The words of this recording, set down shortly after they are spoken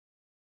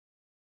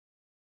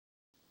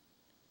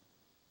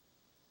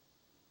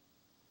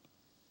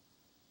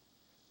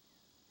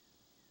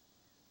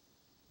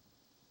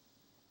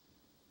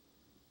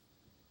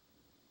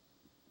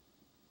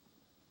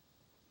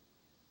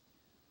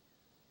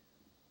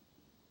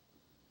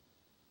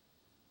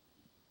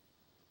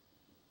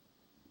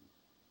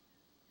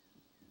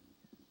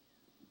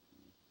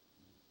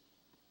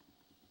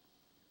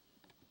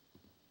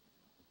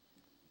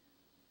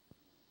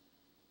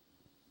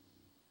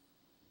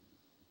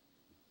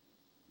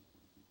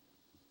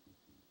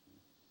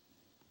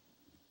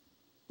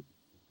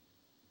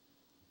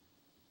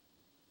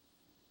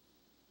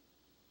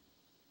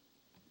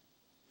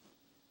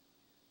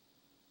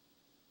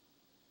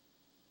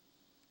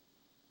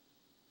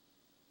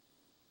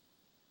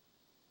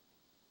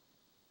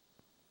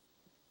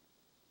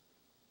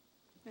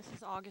This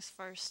is August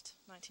 1st,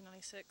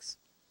 1996.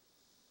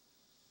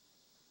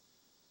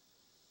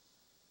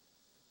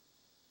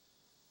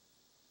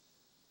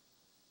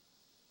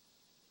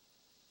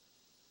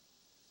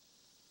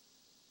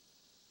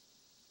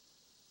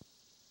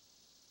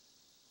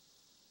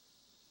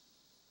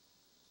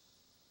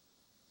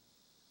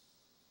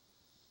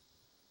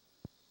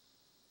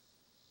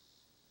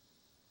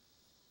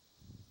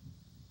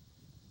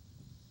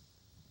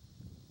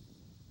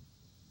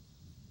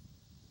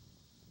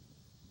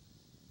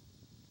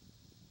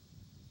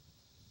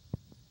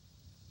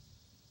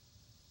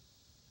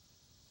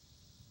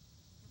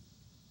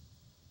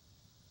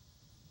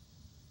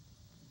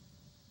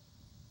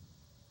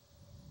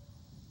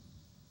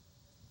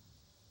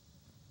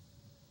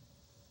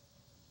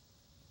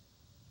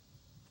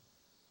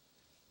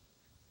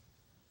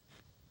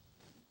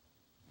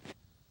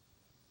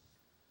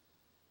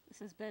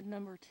 This is bed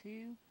number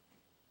 2.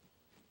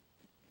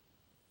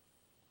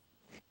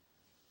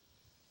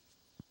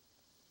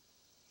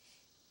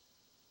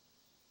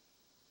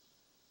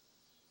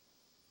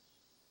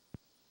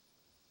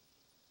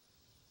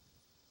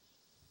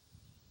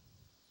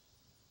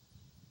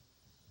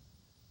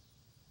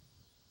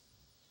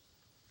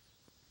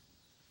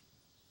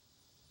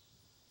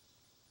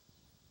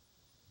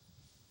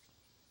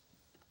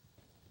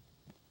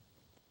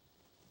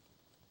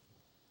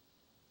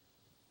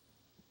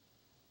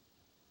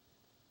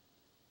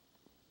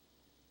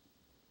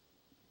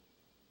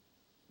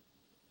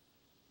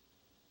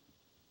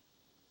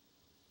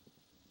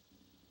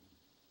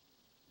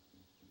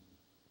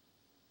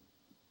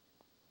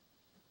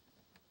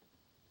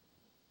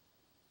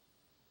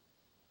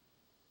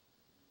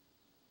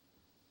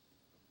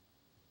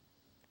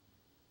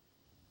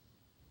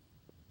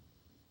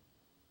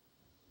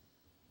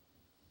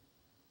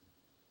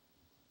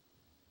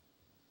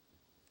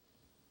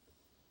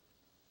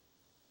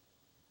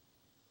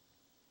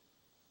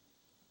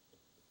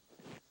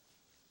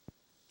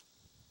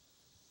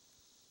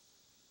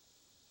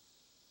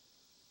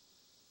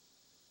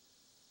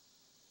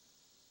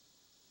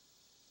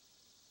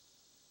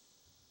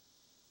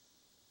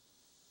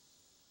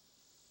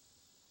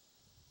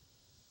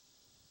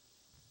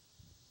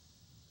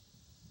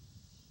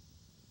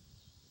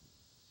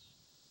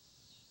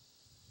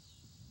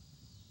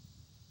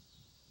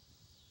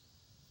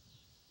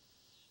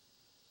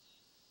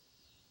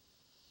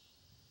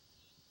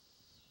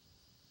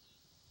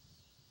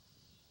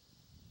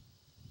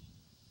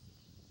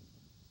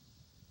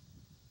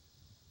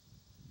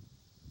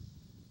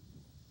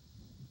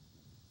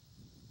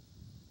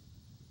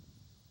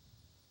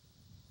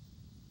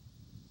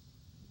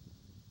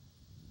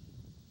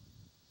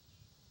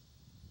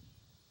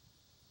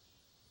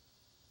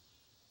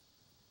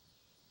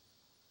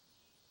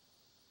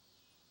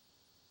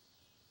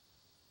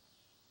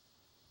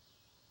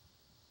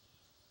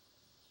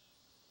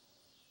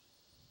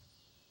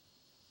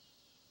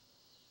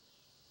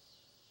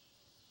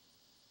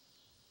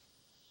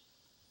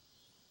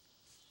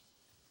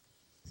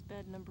 This is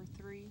bed number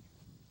 3.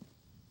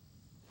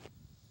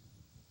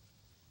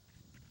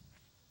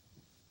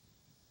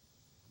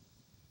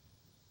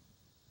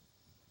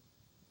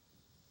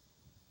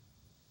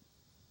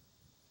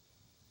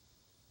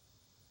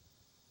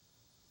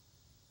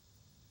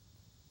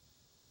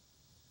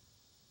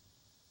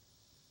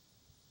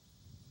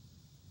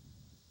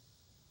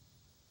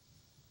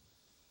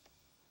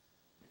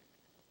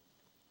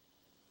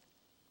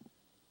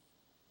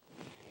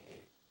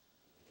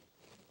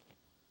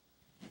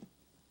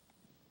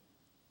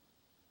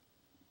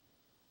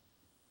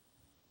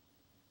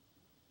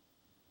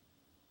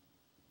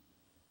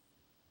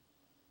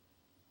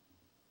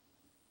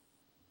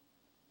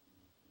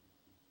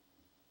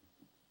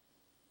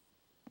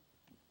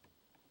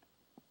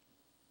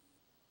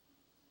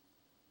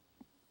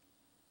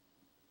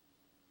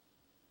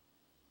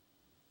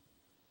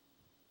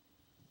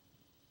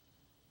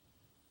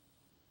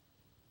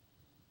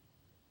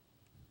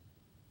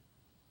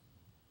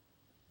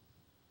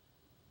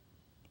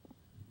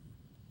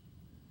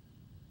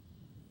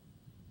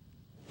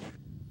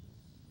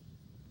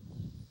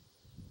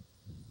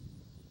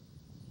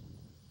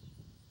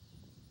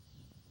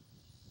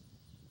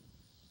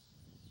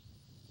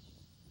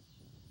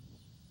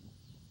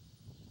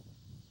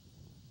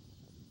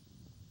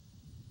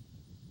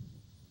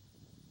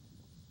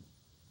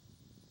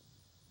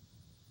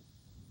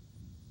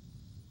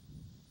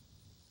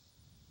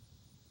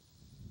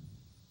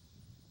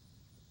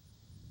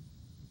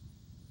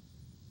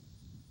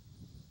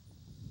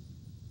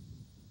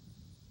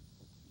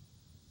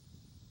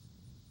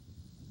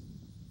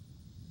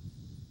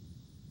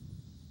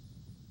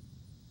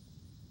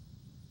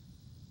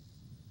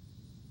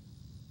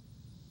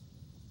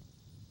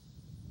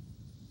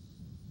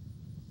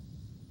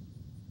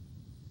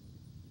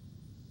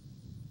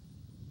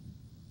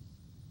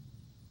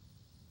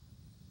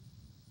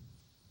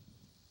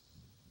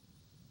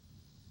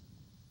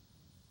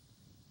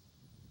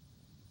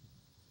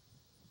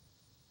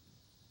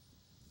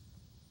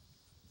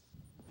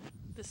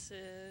 This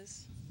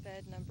is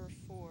bed number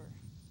 4.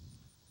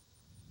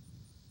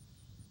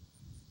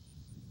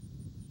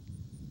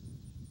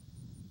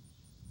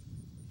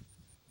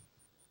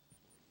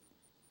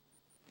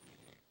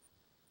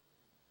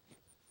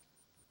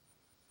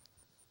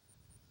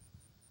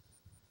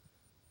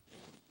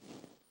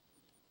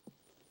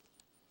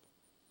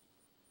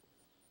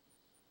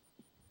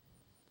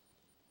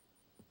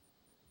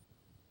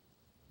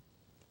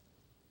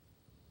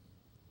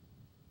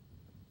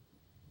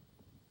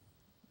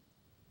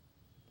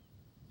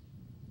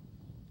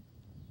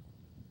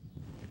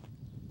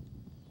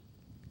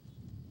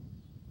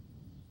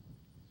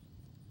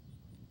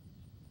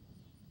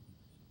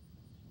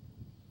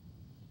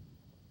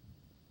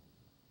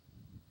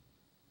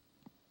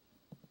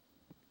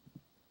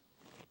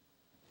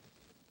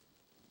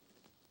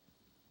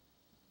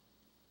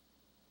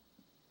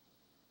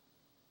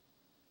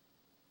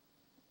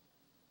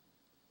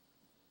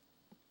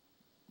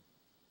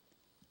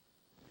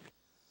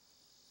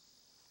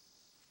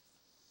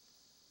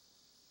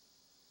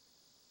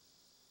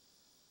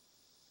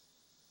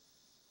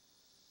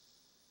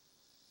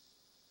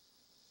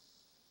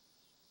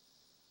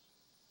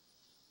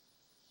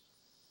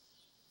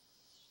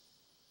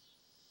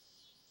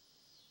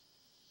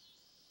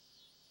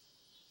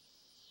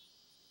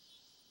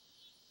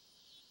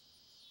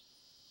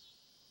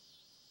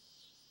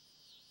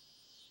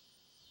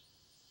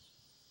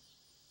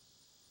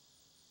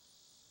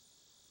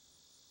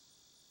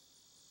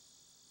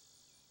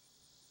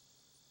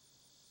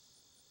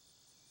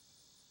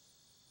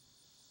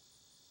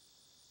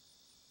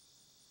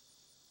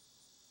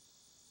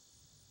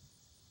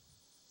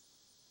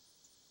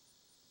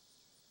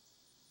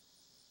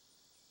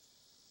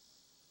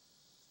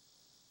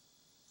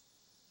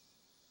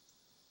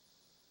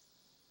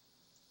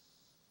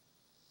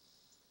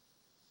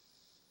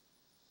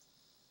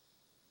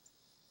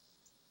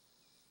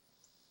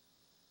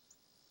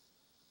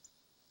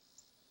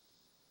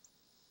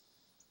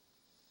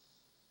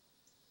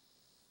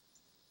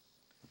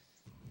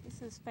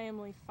 This is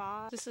family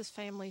 5. This is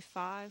family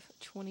 5,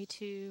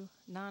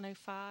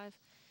 22905.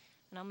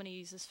 And I'm going to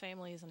use this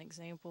family as an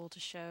example to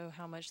show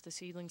how much the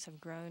seedlings have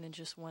grown in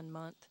just 1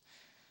 month.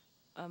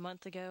 A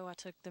month ago, I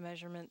took the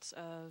measurements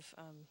of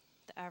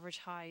the average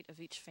height of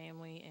each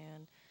family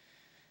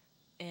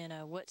and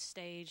what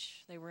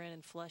stage they were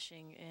in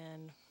flushing.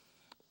 And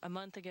a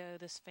month ago,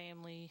 this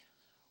family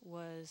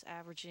was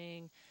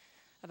averaging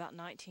about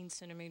 19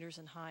 centimeters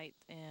in height,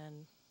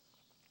 and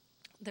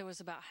there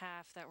was about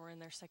half that were in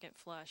their second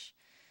flush.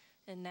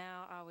 And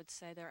now I would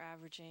say they're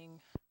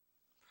averaging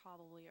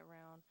probably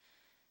around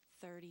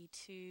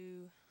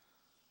 32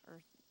 or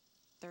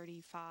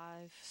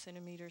 35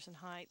 centimeters in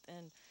height.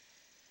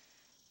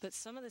 But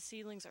some of the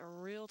seedlings are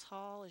real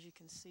tall, as you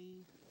can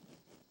see,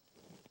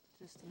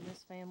 just in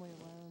this family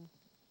alone.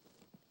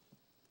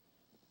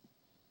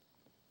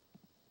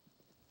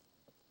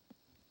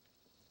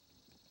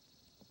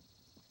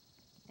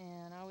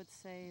 And I would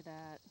say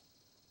that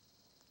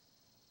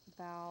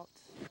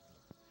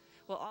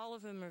all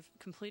of them have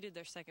completed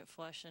their second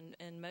flush, and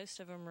most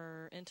of them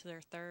are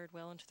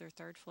well into their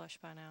third flush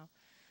by now.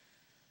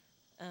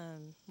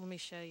 Let me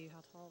show you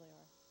how tall they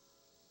are.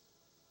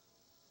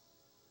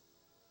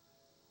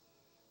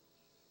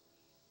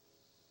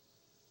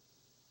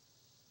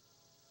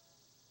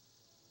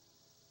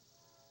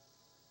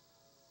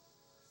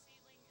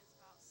 Seedling is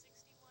about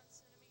 61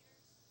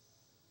 centimeters.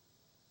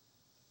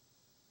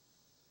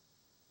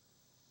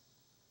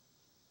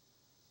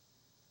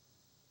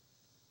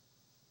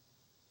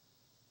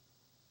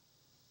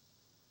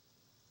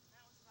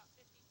 That one's about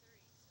 53,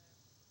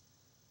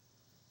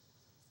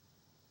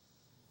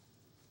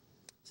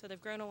 so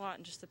they've grown a lot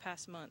in just the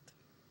past month.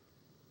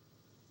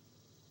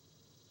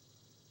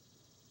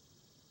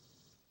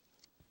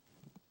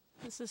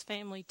 This is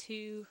family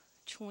 2,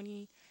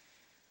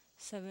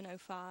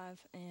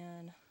 20705,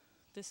 and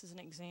this is an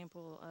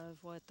example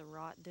of what the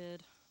rot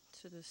did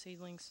to the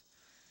seedlings.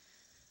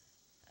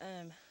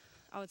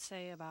 I would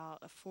say about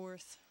a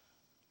fourth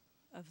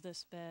of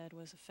this bed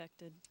was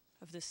affected,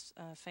 of this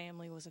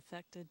family was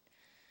affected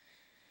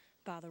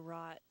by the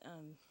rot,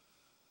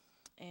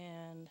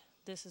 and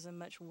this is a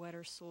much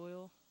wetter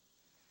soil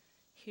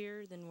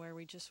here than where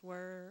we just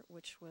were,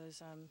 which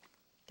was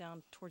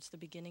down towards the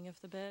beginning of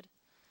the bed.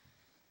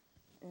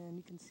 And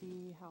you can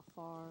see how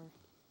far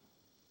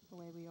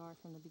away we are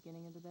from the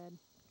beginning of the bed.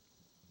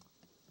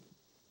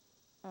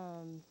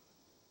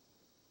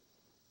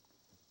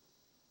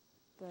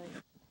 But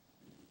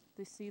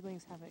the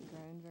seedlings haven't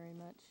grown very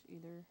much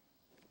either.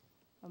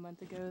 A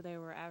month ago they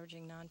were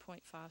averaging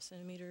 9.5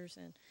 centimeters,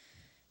 and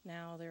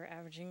now they're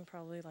averaging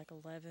probably like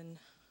 11.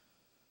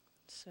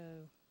 So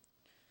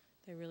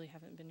they really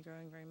haven't been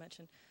growing very much.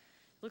 And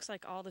it looks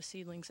like all the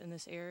seedlings in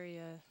this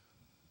area,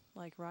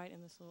 like right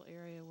in this little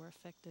area, were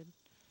affected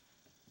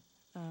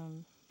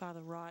by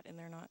the rot, and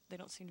they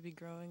don't seem to be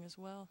growing as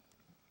well.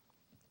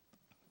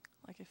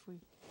 Like if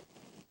we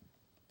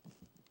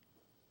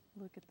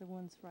look at the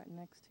ones right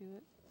next to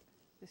it,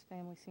 this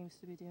family seems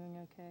to be doing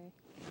okay.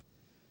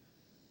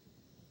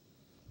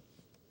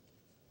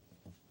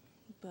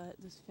 But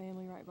this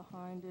family right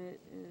behind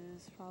it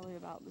is probably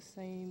about the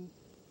same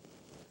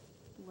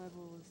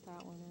level as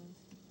that one is.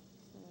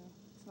 So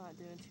it's not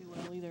doing too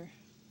well either.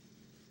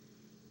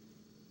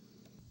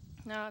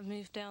 Now I've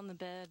moved down the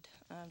bed,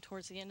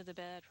 towards the end of the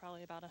bed,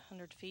 probably about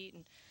 100 feet,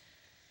 and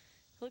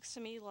it looks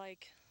to me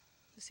like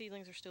the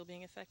seedlings are still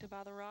being affected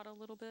by the rot a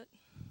little bit.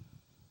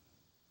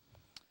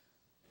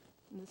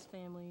 And this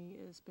family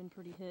has been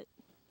pretty hit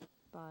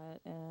by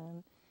it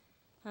and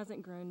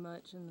hasn't grown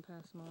much in the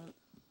past month.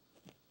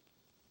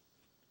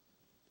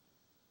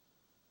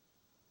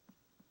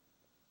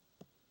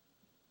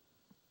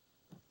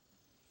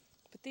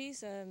 But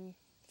these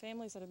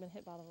families that have been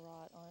hit by the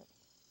rot aren't.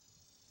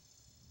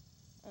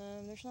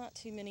 There's not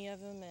too many of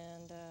them,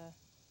 and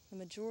the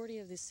majority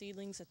of the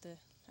seedlings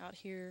out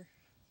here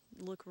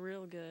look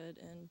real good,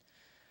 and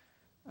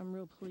I'm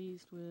real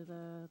pleased with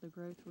the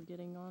growth we're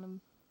getting on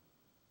them.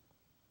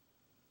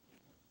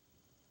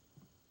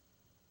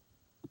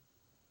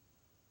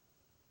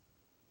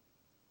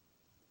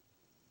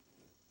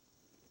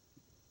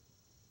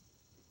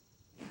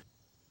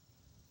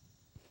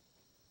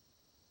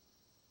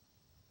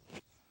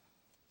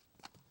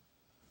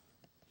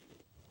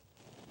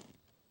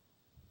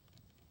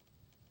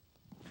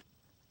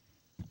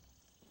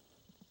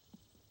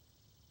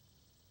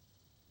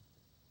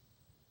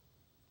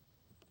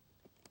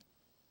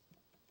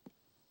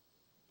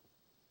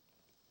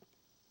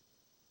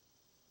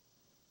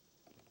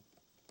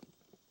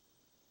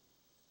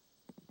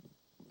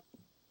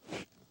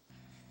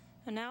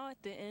 And now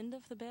at the end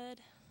of the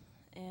bed,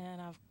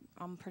 and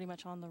I'm pretty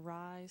much on the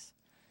rise,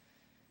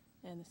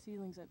 and the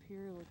seedlings up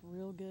here look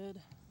real good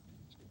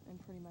in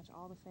pretty much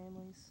all the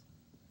families.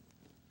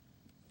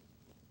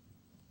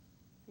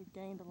 They've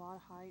gained a lot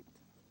of height.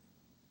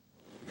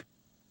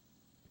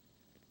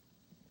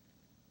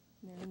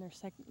 They're in their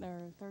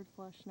third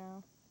flush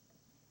now.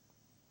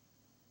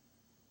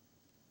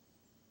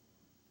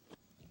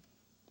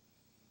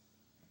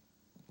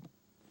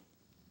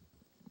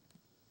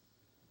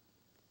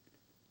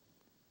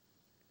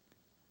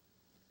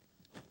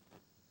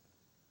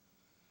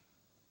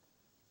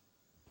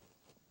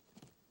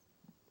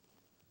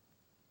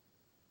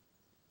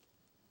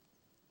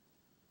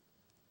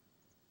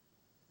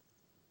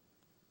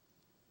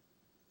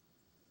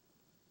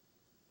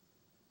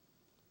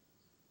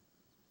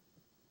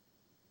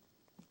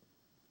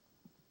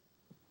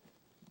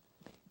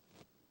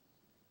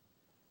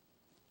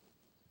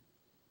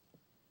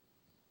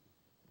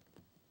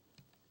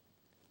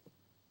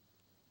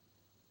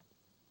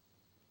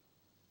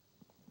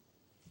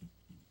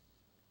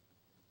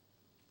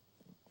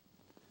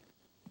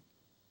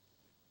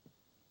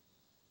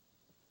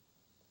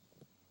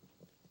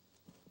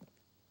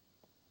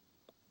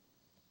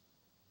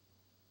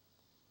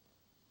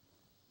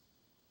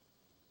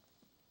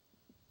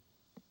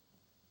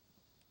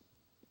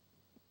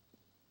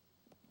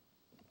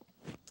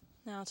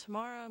 Now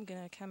tomorrow I'm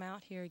going to come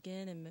out here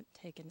again and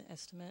take an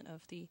estimate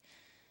of the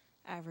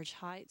average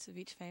heights of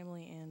each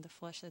family and the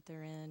flush that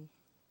they're in.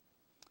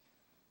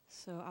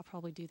 So I'll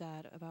probably do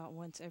that about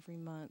once every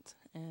month,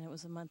 and it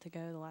was a month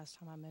ago the last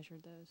time I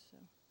measured those. So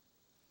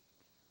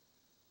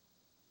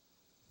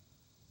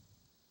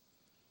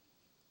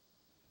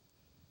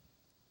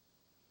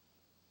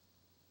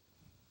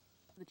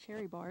the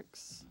cherry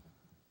barks,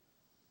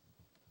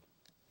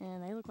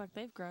 and they look like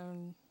they've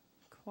grown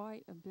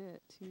quite a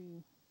bit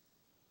too.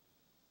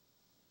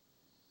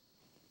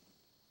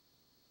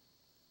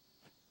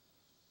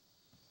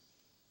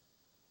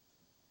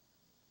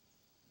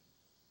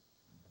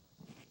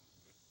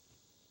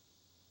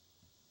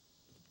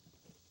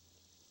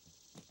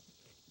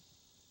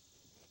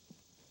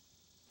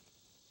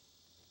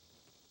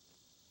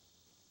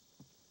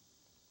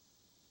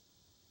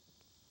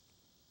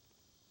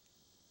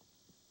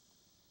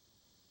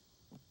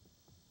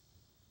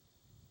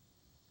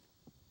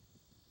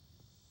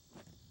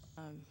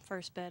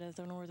 First bed of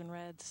the Northern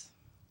Reds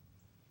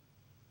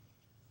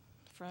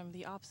from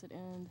the opposite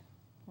end,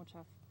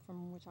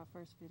 from which I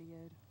first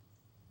videoed.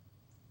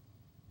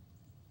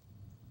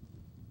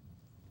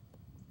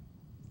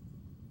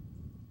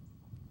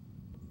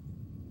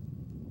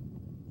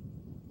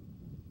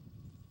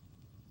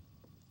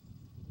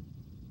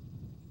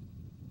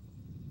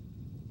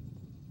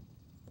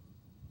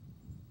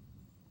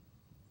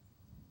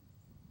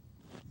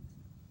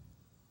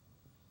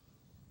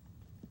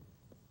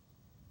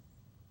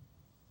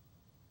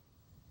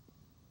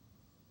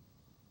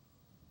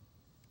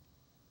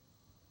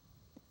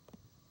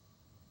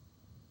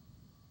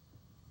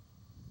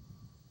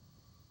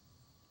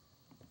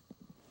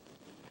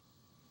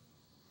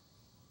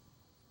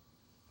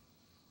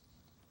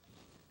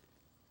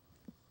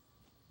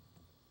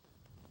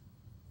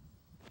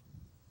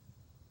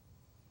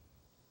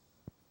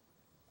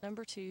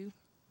 Number 2.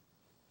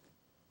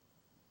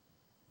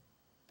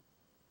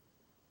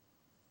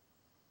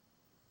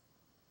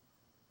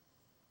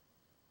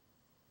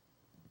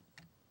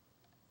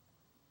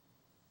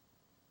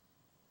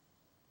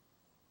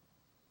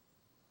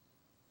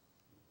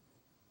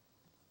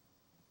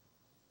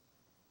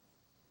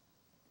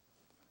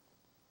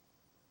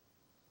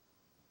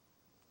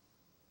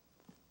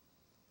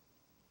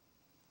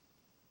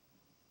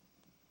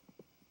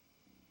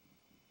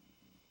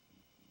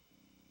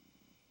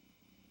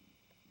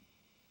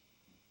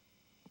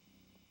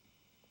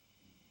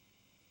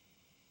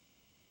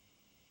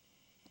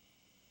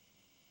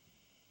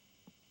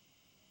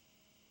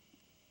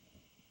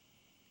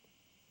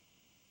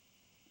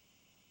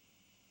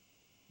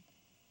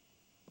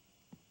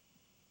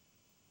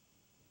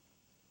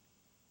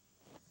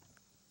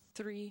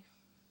 Three.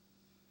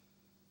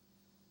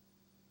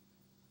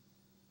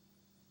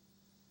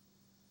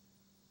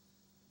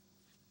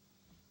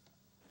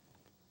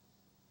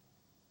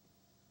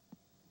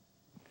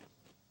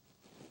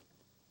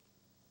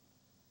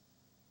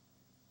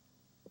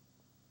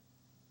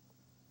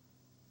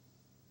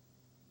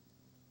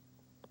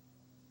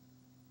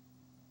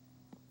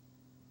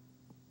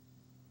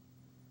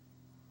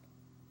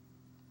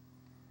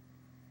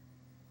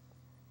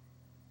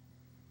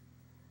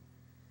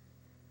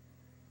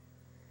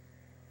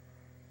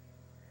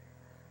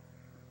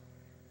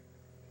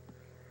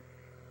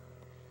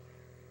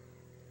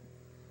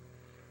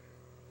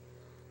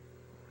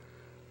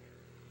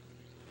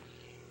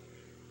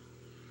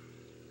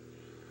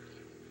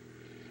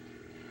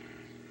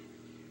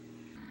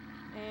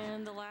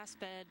 And the last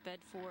bed, bed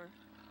 4.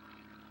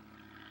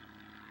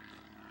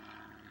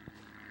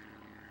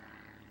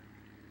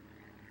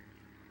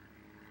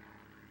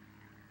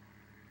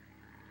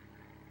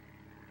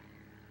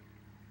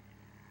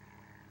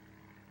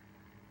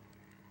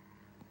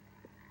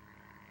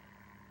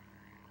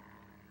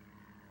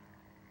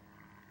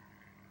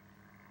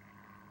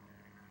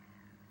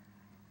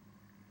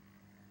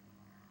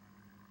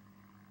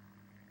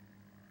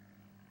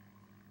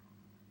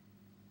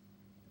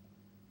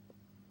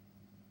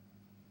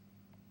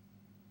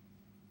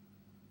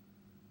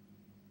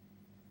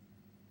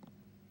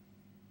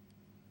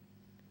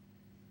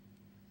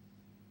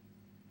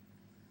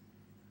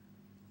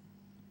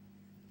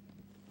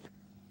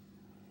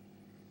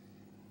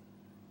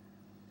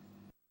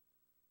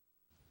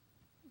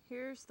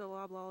 Here's the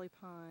loblolly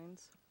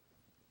pines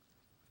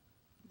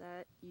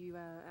that you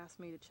asked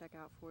me to check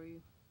out for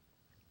you.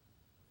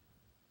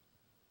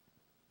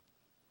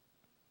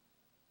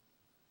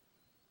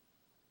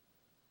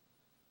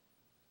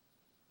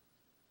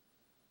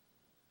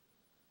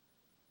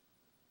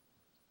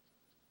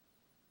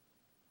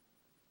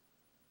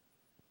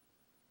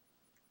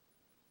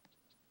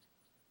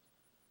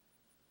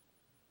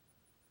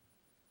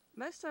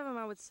 Most of them,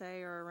 I would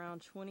say, are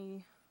around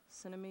 20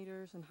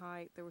 centimeters in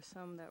height. There were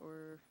some that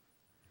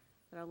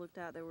I looked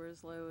at that were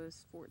as low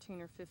as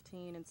 14 or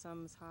 15, and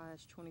some as high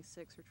as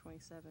 26 or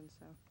 27.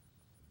 So,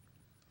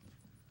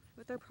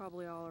 but they're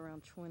probably all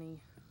around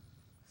 20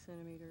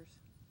 centimeters.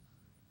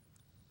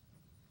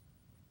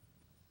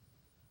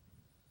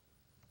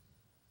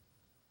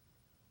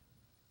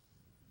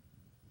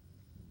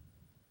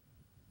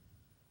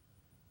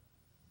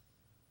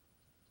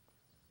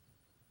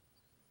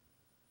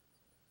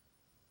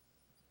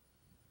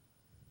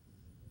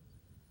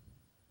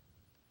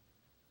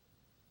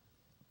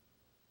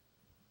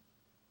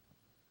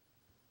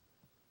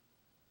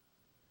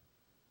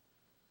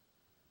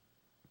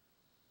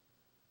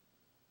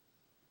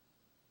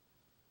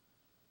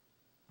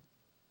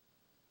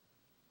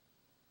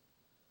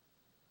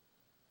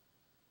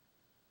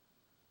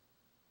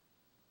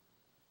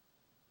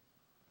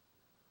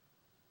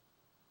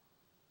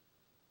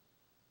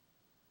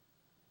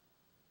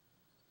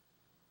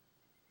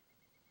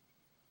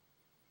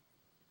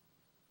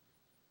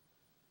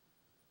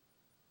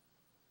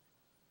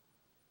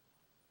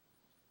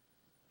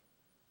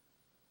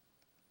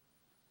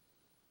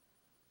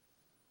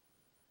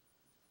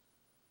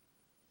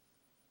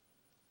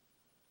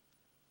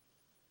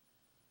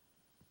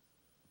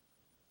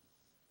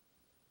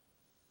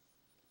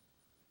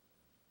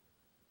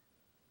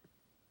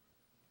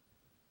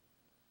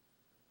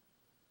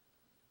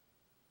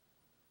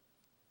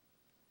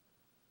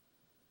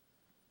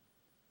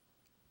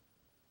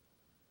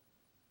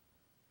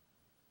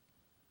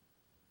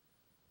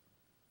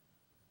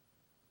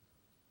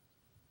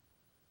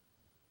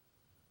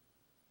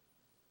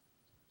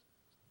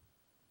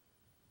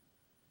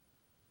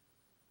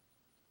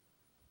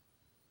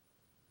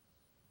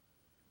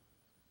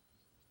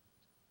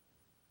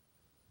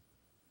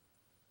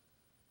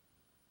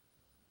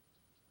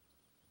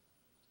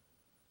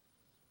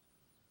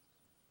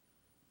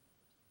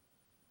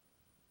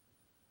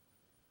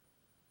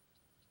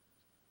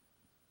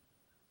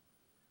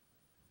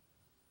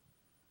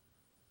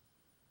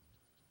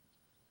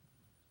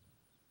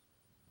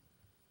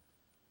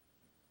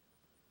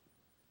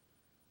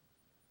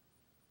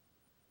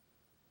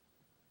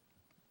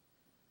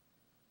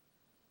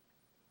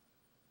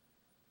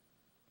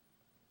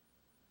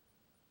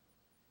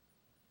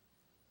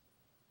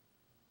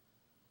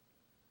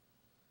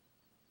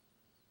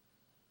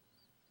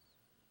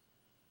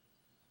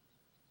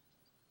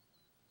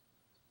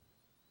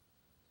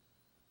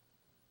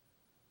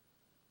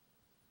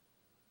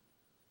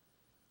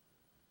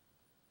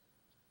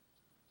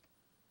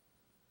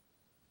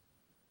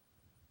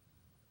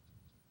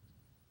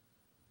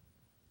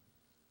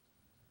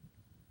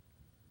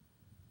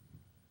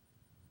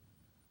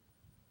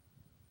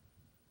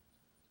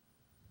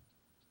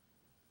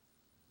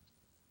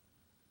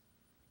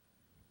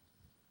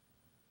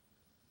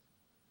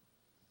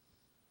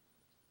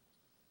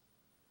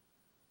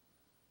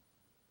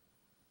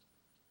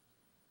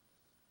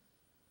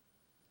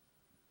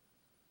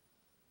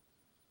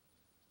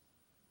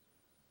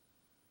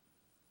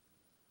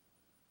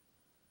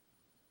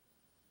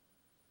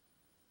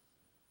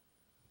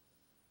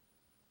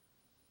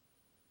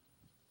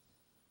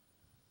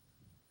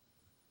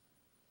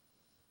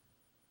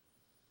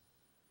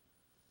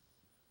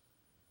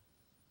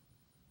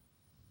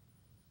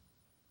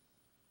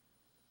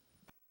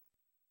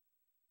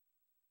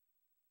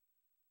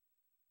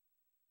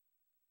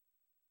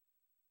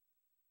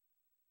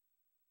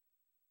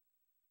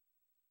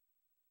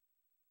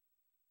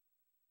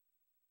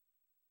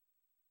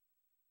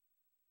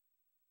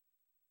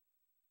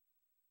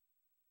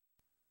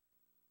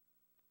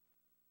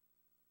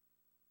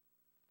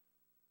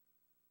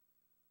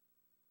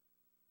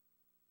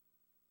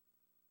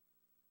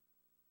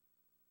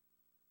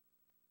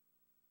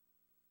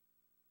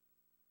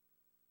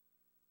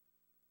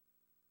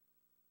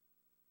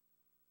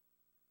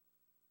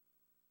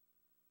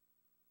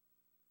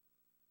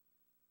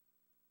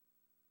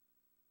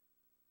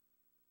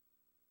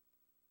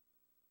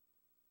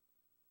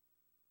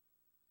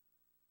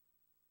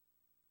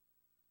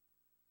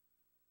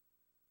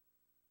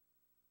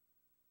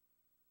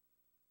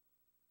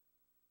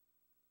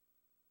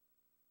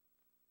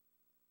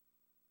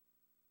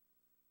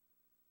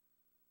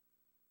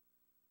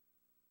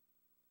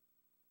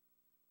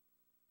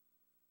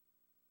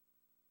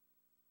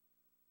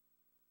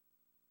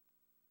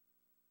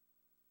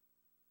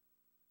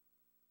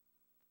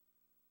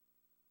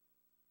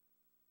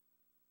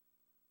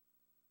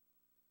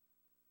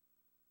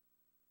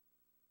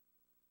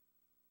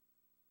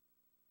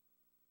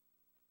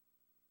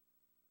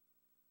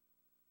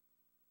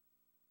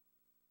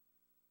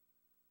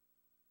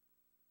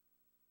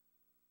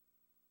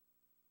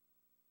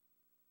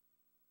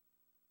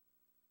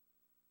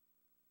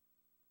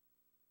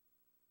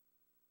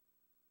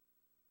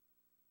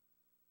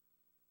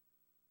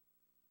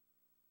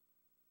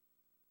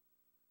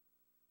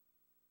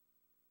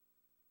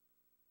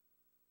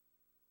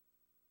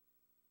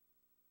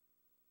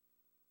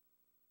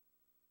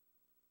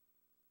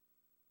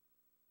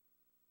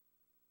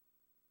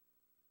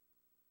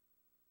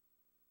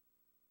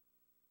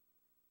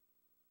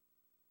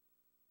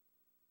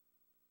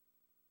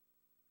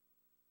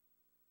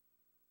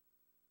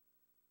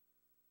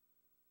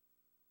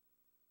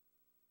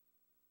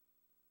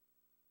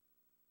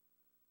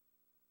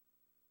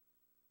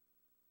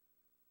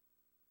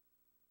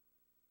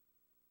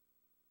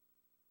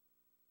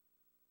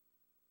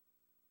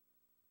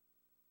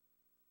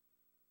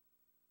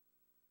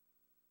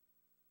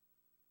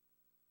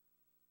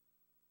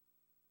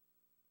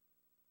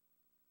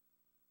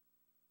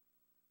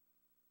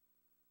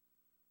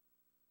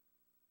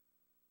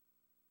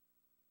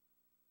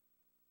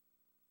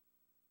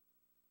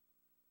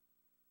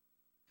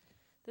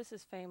 This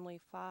is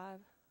family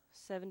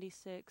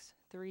 576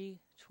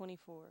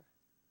 324.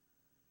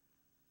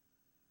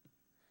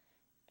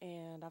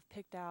 And I've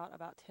picked out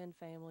about 10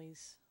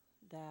 families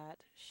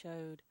that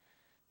showed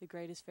the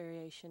greatest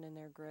variation in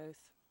their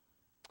growth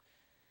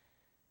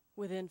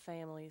within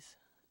families.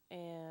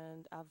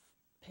 And I've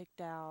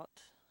picked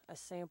out a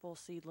sample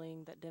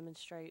seedling that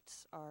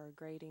demonstrates our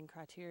grading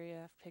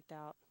criteria. I've picked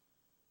out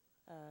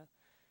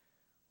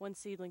one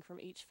seedling from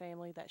each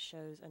family that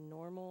shows a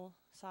normal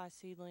size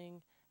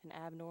seedling, an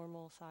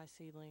abnormal size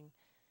seedling,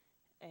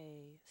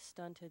 a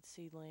stunted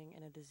seedling,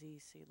 and a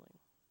diseased seedling.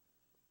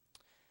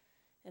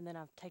 And then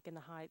I've taken the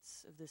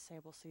heights of this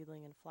sample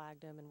seedling and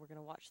flagged them, and we're going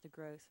to watch the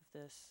growth of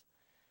this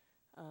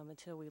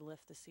until we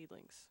lift the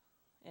seedlings.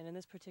 And in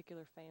this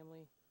particular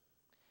family,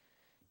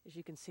 as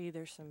you can see,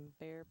 there's some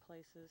bare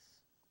places.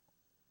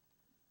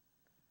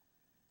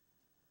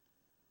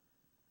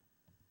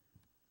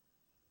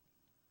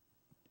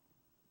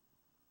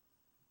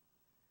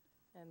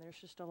 And there's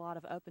just a lot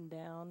of up and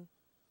down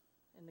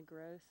in the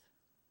growth.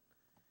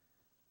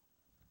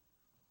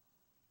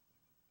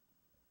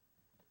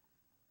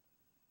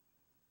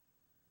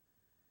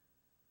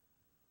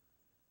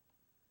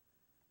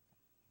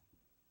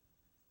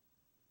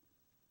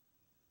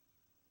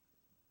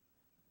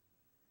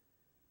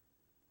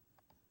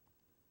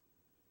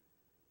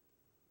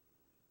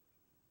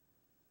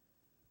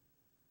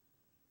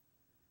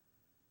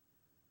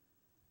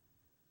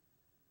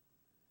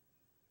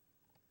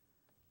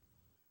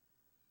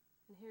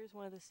 And here's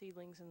one of the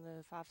seedlings in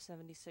the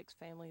 576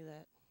 family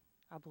that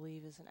I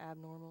believe is an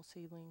abnormal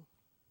seedling.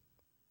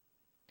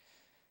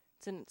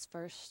 It's in its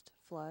first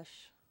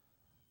flush.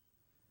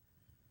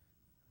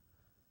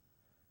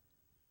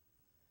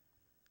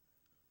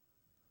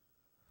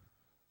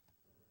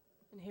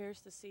 And here's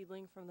the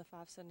seedling from the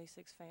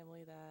 576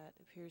 family that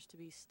appears to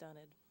be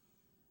stunted.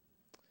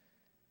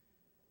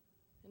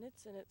 And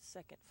it's in its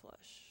second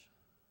flush.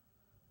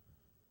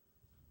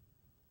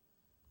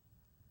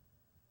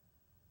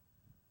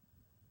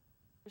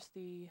 Here's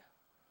the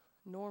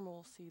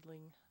normal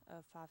seedling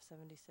of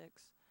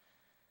 576.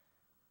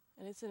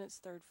 And it's in its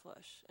third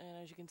flush. And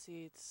as you can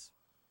see, it's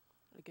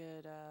a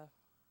good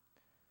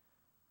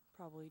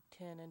probably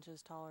 10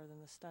 inches taller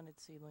than the stunted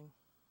seedling.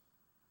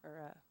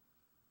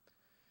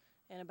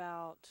 And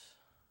about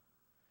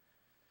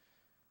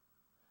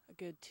a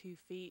good 2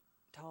 feet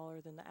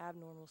taller than the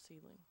abnormal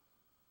seedling.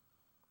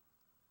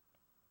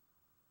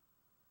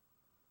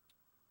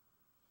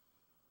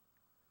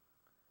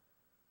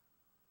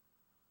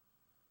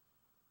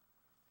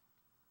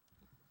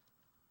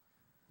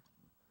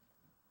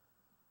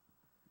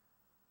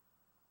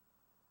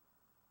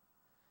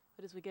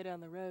 But as we go down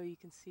the row, you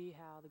can see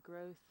how the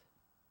growth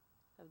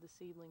of the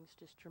seedlings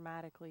just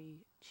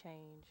dramatically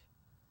change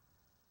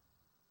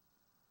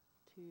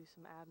to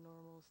some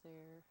abnormals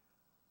there.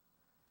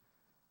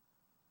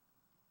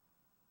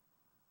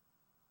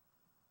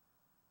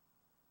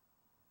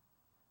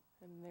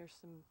 And there's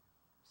some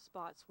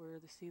spots where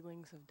the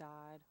seedlings have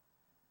died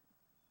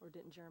or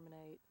didn't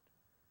germinate.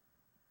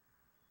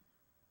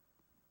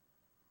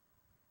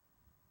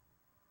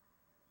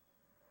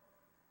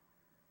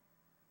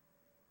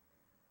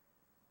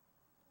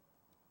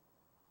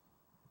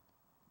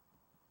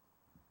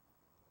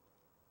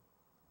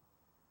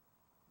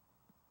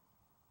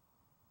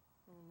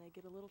 And they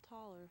get a little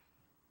taller,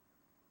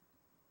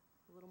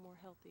 a little more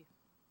healthy.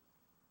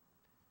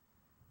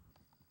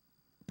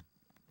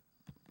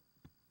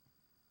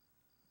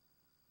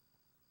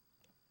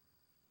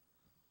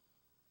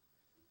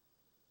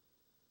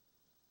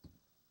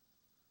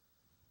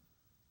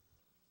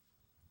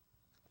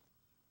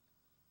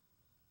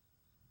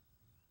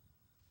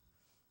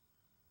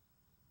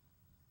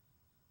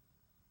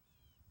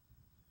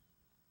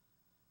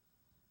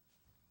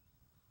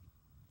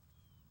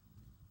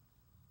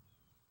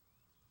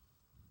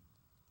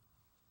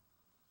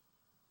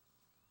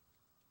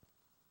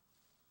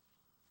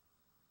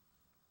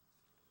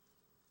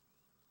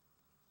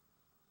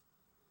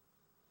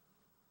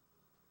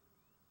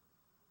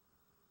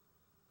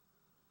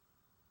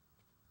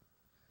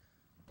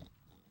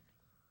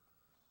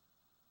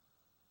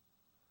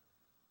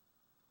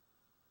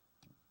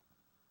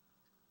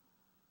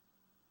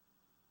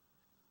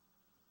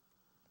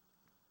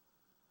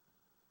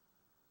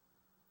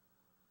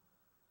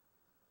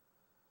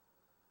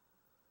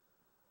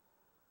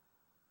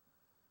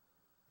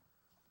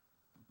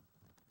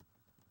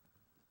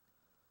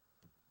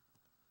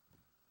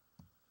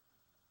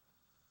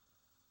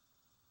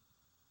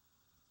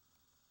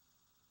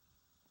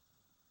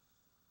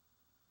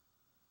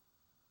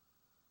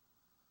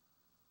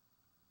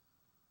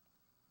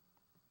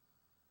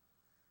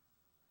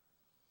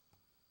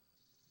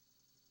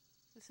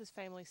 This is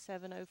family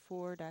 704-7-7.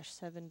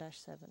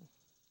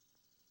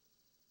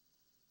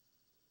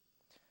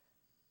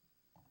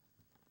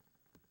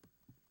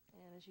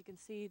 And as you can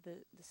see,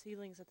 the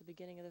seedlings at the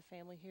beginning of the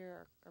family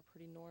here are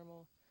pretty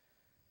normal.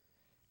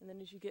 And then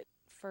as you get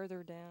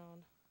further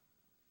down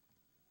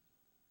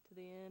to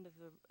the end of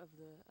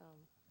the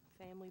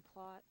family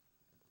plot,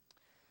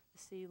 the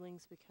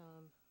seedlings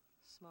become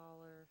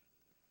smaller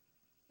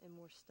and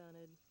more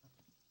stunted.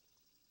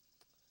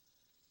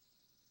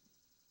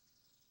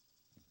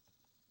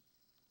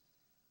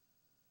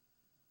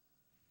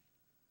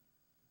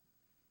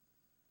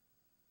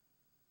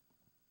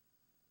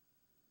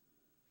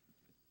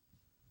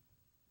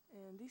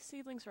 And these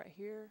seedlings right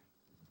here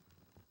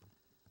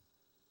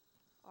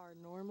are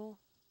normal.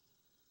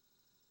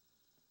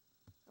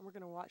 And we're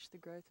going to watch the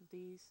growth of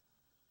these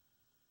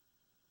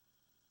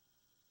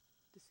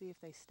to see if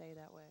they stay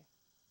that way.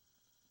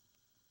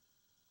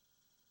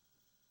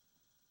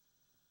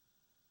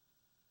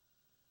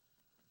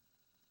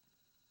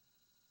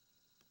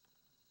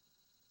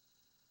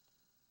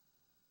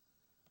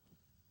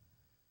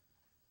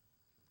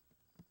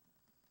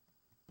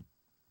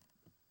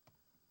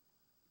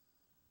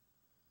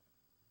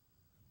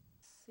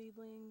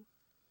 Seedling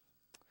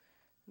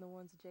and the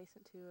ones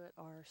adjacent to it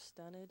are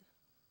stunted.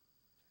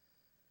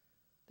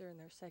 They're in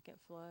their second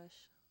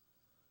flush,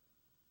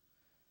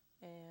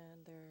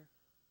 and they're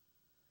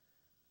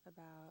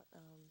about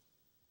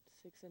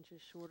 6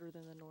 inches shorter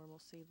than the normal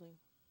seedling.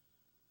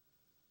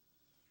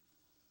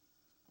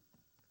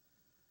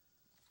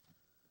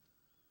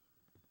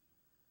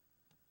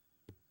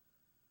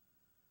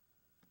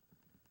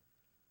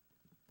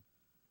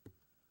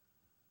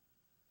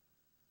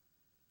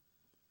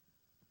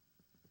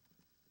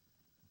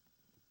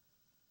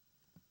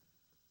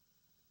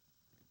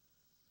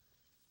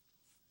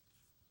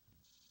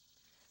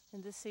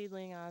 And this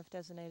seedling I've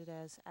designated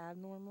as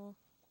abnormal.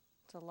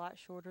 It's a lot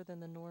shorter than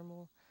the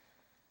normal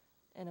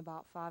and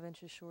about 5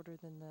 inches shorter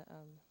than the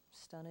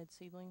stunted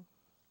seedling.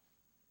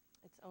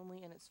 It's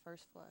only in its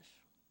first flush.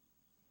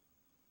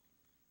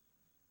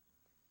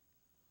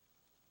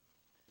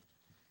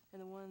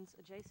 And the ones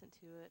adjacent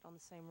to it on the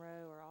same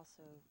row are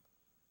also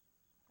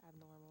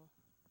abnormal.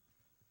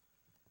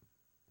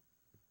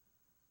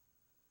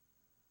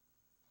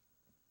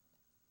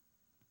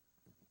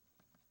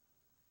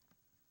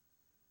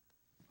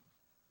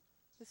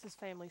 This is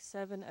family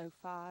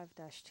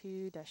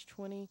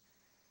 705-2-20, and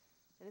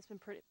it's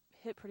been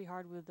hit pretty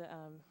hard with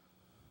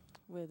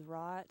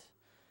rot,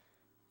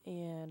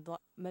 and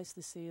most of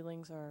the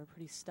seedlings are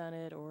pretty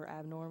stunted or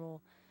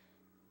abnormal,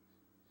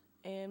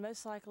 and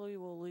most likely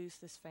we'll lose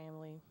this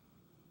family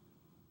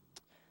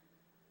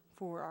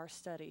for our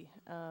study.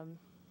 Because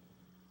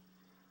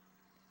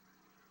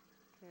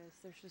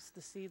there's just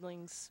the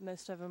seedlings,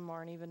 most of them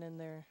aren't even in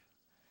their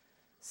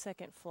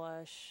second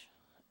flush,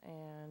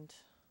 and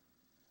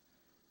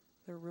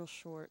they're real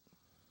short.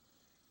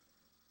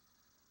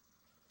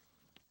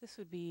 This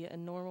would be a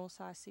normal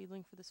size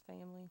seedling for this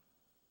family.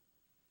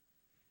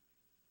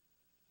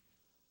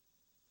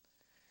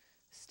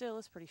 Still,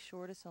 it's pretty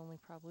short. It's only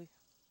probably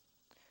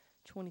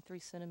 23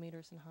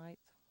 centimeters in height.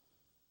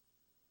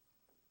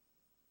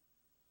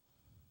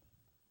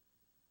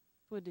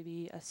 Would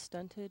be a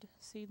stunted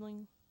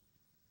seedling.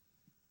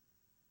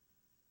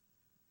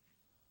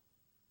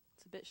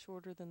 It's a bit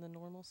shorter than the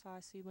normal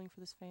size seedling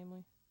for this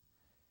family.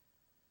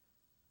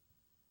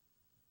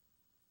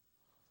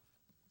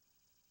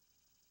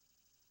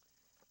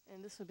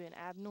 And this would be an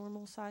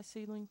abnormal size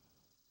seedling.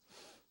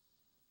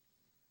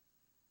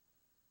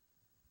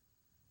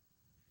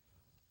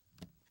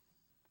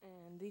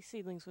 And these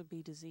seedlings would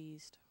be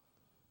diseased.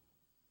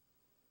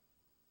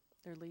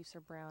 Their leaves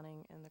are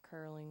browning and they're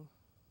curling.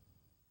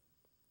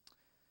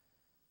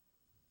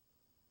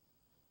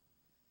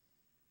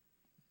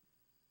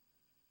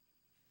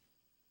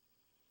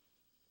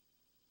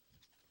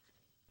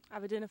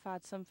 I've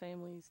identified some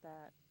families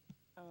that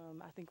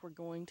I think we're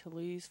going to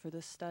lose for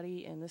this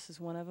study, and this is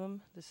one of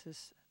them. This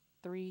is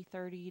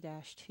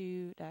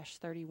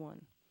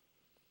 330-2-31.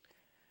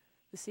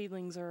 The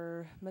seedlings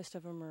are, most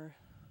of them are,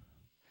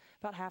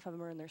 about half of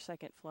them are in their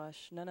second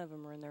flush, none of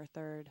them are in their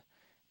third,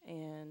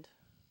 and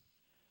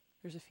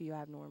there's a few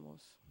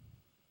abnormals.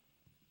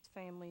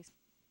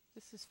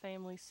 This is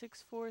family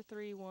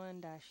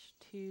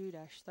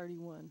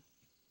 6431-2-31.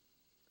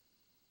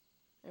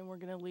 And we're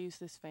going to lose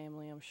this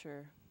family, I'm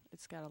sure.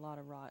 It's got a lot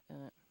of rot in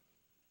it.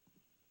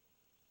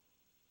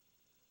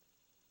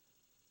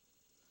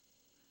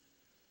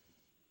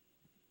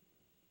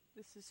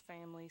 This is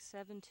family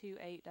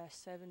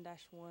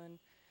 728-7-1,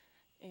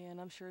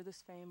 and I'm sure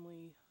this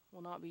family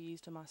will not be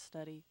used in my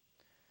study.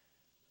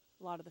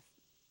 A lot of the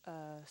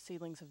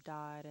seedlings have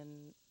died,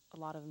 and a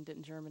lot of them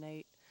didn't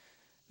germinate.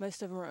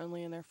 Most of them are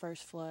only in their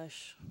first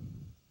flush.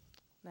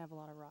 They have a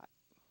lot of rot.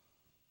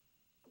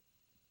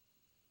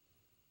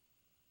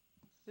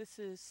 This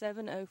is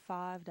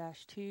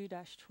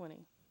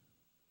 705-2-20.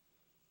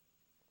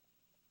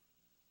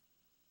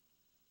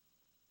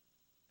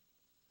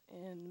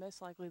 And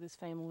most likely this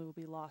family will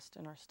be lost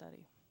in our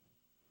study.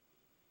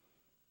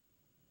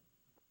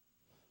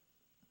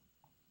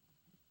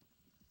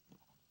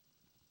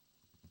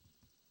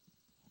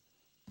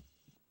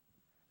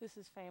 This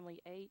is family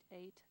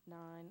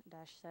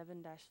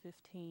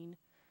 889-7-15,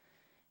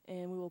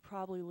 and we will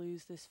probably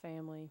lose this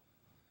family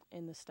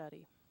in the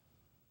study.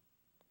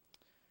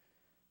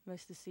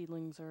 Most of the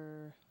seedlings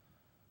are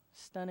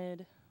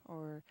stunted,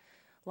 or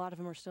a lot of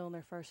them are still in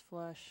their first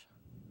flush.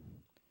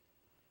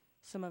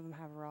 Some of them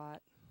have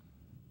rot.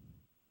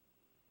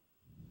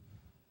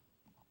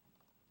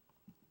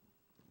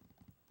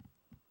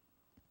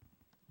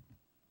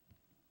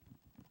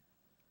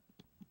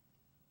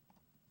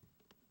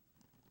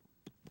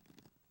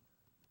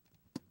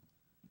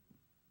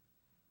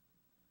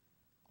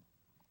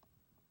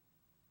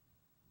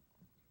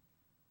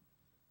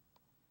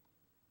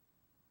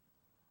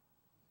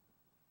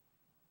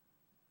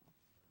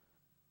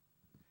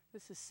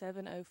 This is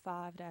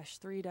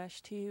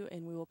 705-3-2,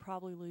 and we will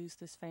probably lose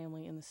this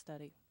family in the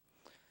study.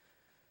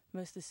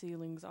 Most of the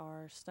seedlings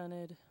are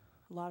stunted.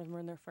 A lot of them are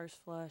in their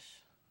first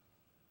flush.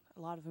 A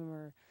lot of them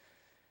are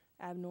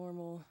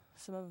abnormal.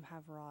 Some of them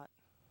have rot.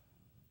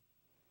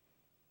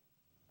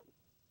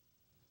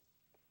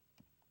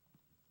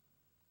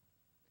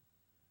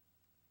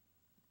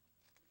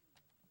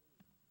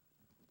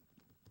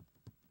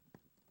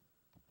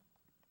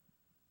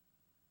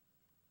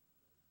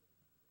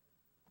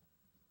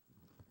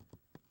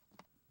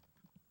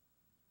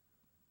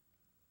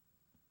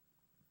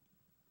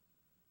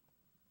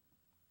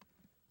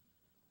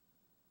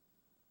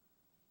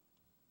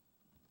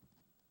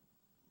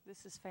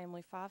 This is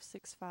family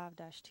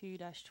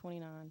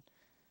 565-2-29.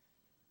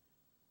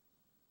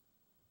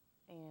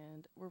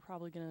 And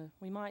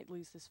we might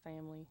lose this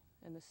family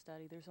in this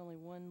study. There's only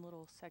one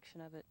little section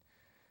of it,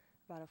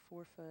 about a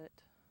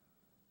 4-foot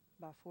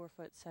by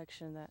 4-foot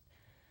section that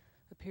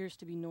appears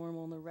to be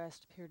normal, and the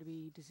rest appear to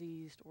be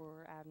diseased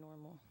or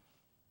abnormal.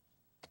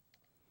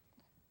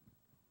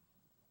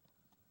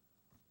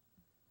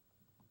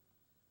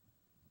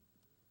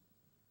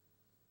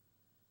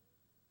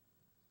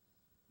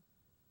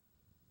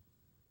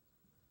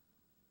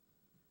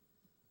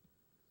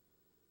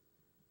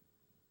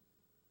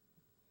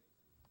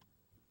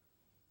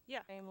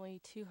 Yeah.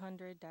 Family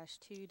 200-2-7,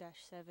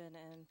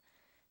 and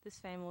this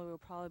family will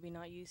probably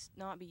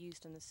not be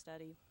used in this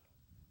study.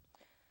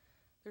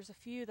 There's a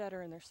few that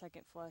are in their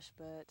second flush,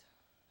 but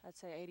I'd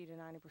say 80 to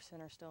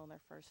 90% are still in their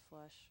first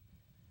flush.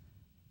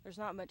 There's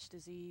not much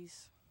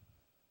disease,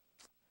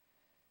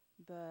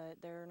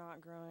 but they're not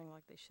growing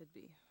like they should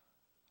be.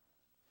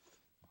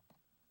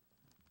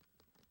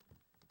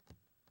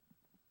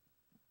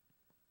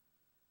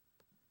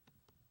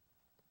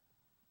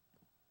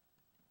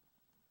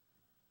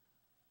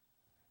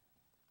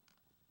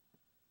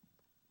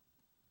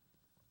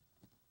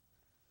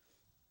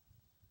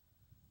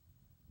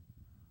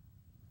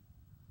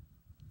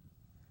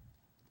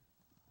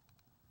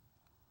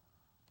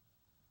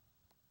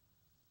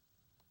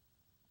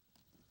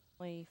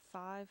 Family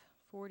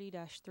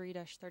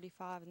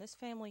 540-3-35, and this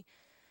family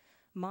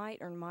might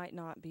or might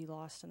not be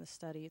lost in the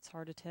study. It's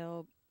hard to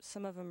tell.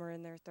 Some of them are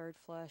in their third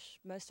flush.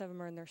 Most of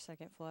them are in their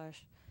second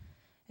flush,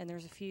 and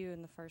there's a few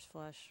in the first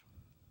flush.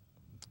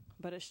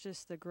 But it's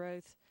just the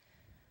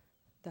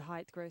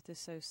height growth is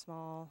so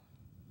small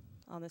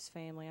on this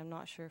family. I'm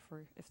not sure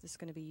if this is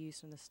going to be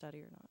used in the study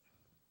or not.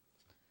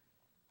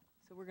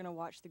 So we're going to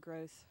watch the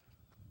growth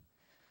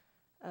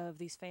of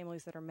these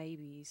families that are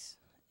maybes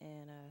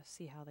and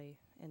see how they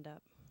end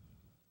up.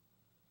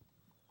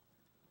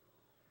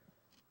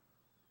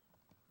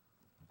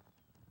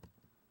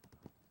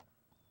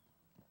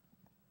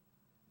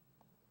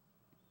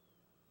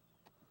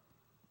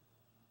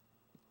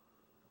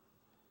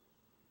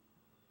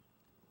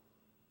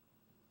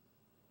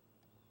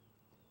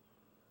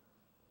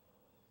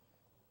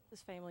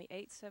 This family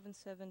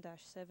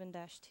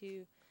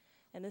 877-7-2,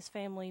 and this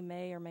family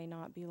may or may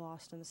not be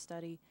lost in the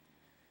study.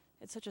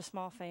 It's such a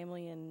small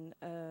family, and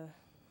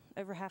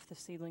over half the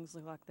seedlings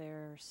look like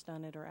they're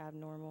stunted or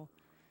abnormal.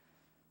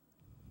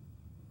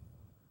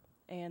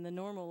 And the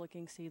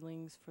normal-looking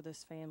seedlings for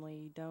this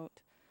family don't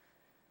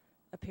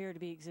appear to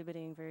be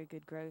exhibiting very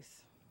good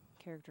growth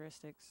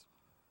characteristics.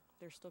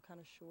 They're still kind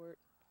of short.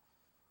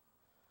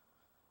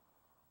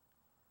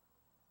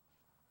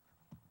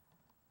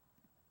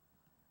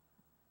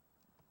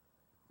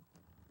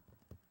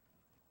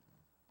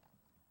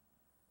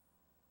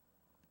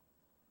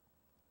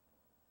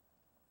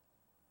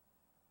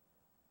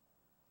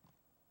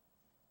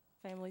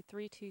 Family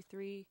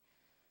 323-2-20,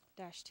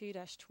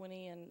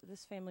 and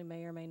this family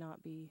may or may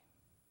not be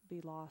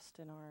lost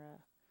in our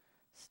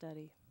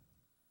study.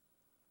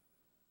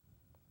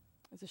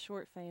 It's a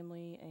short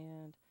family,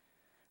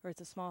 or it's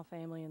a small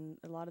family, and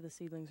a lot of the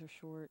seedlings are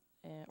short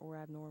or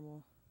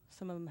abnormal.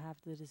 Some of them have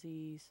the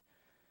disease.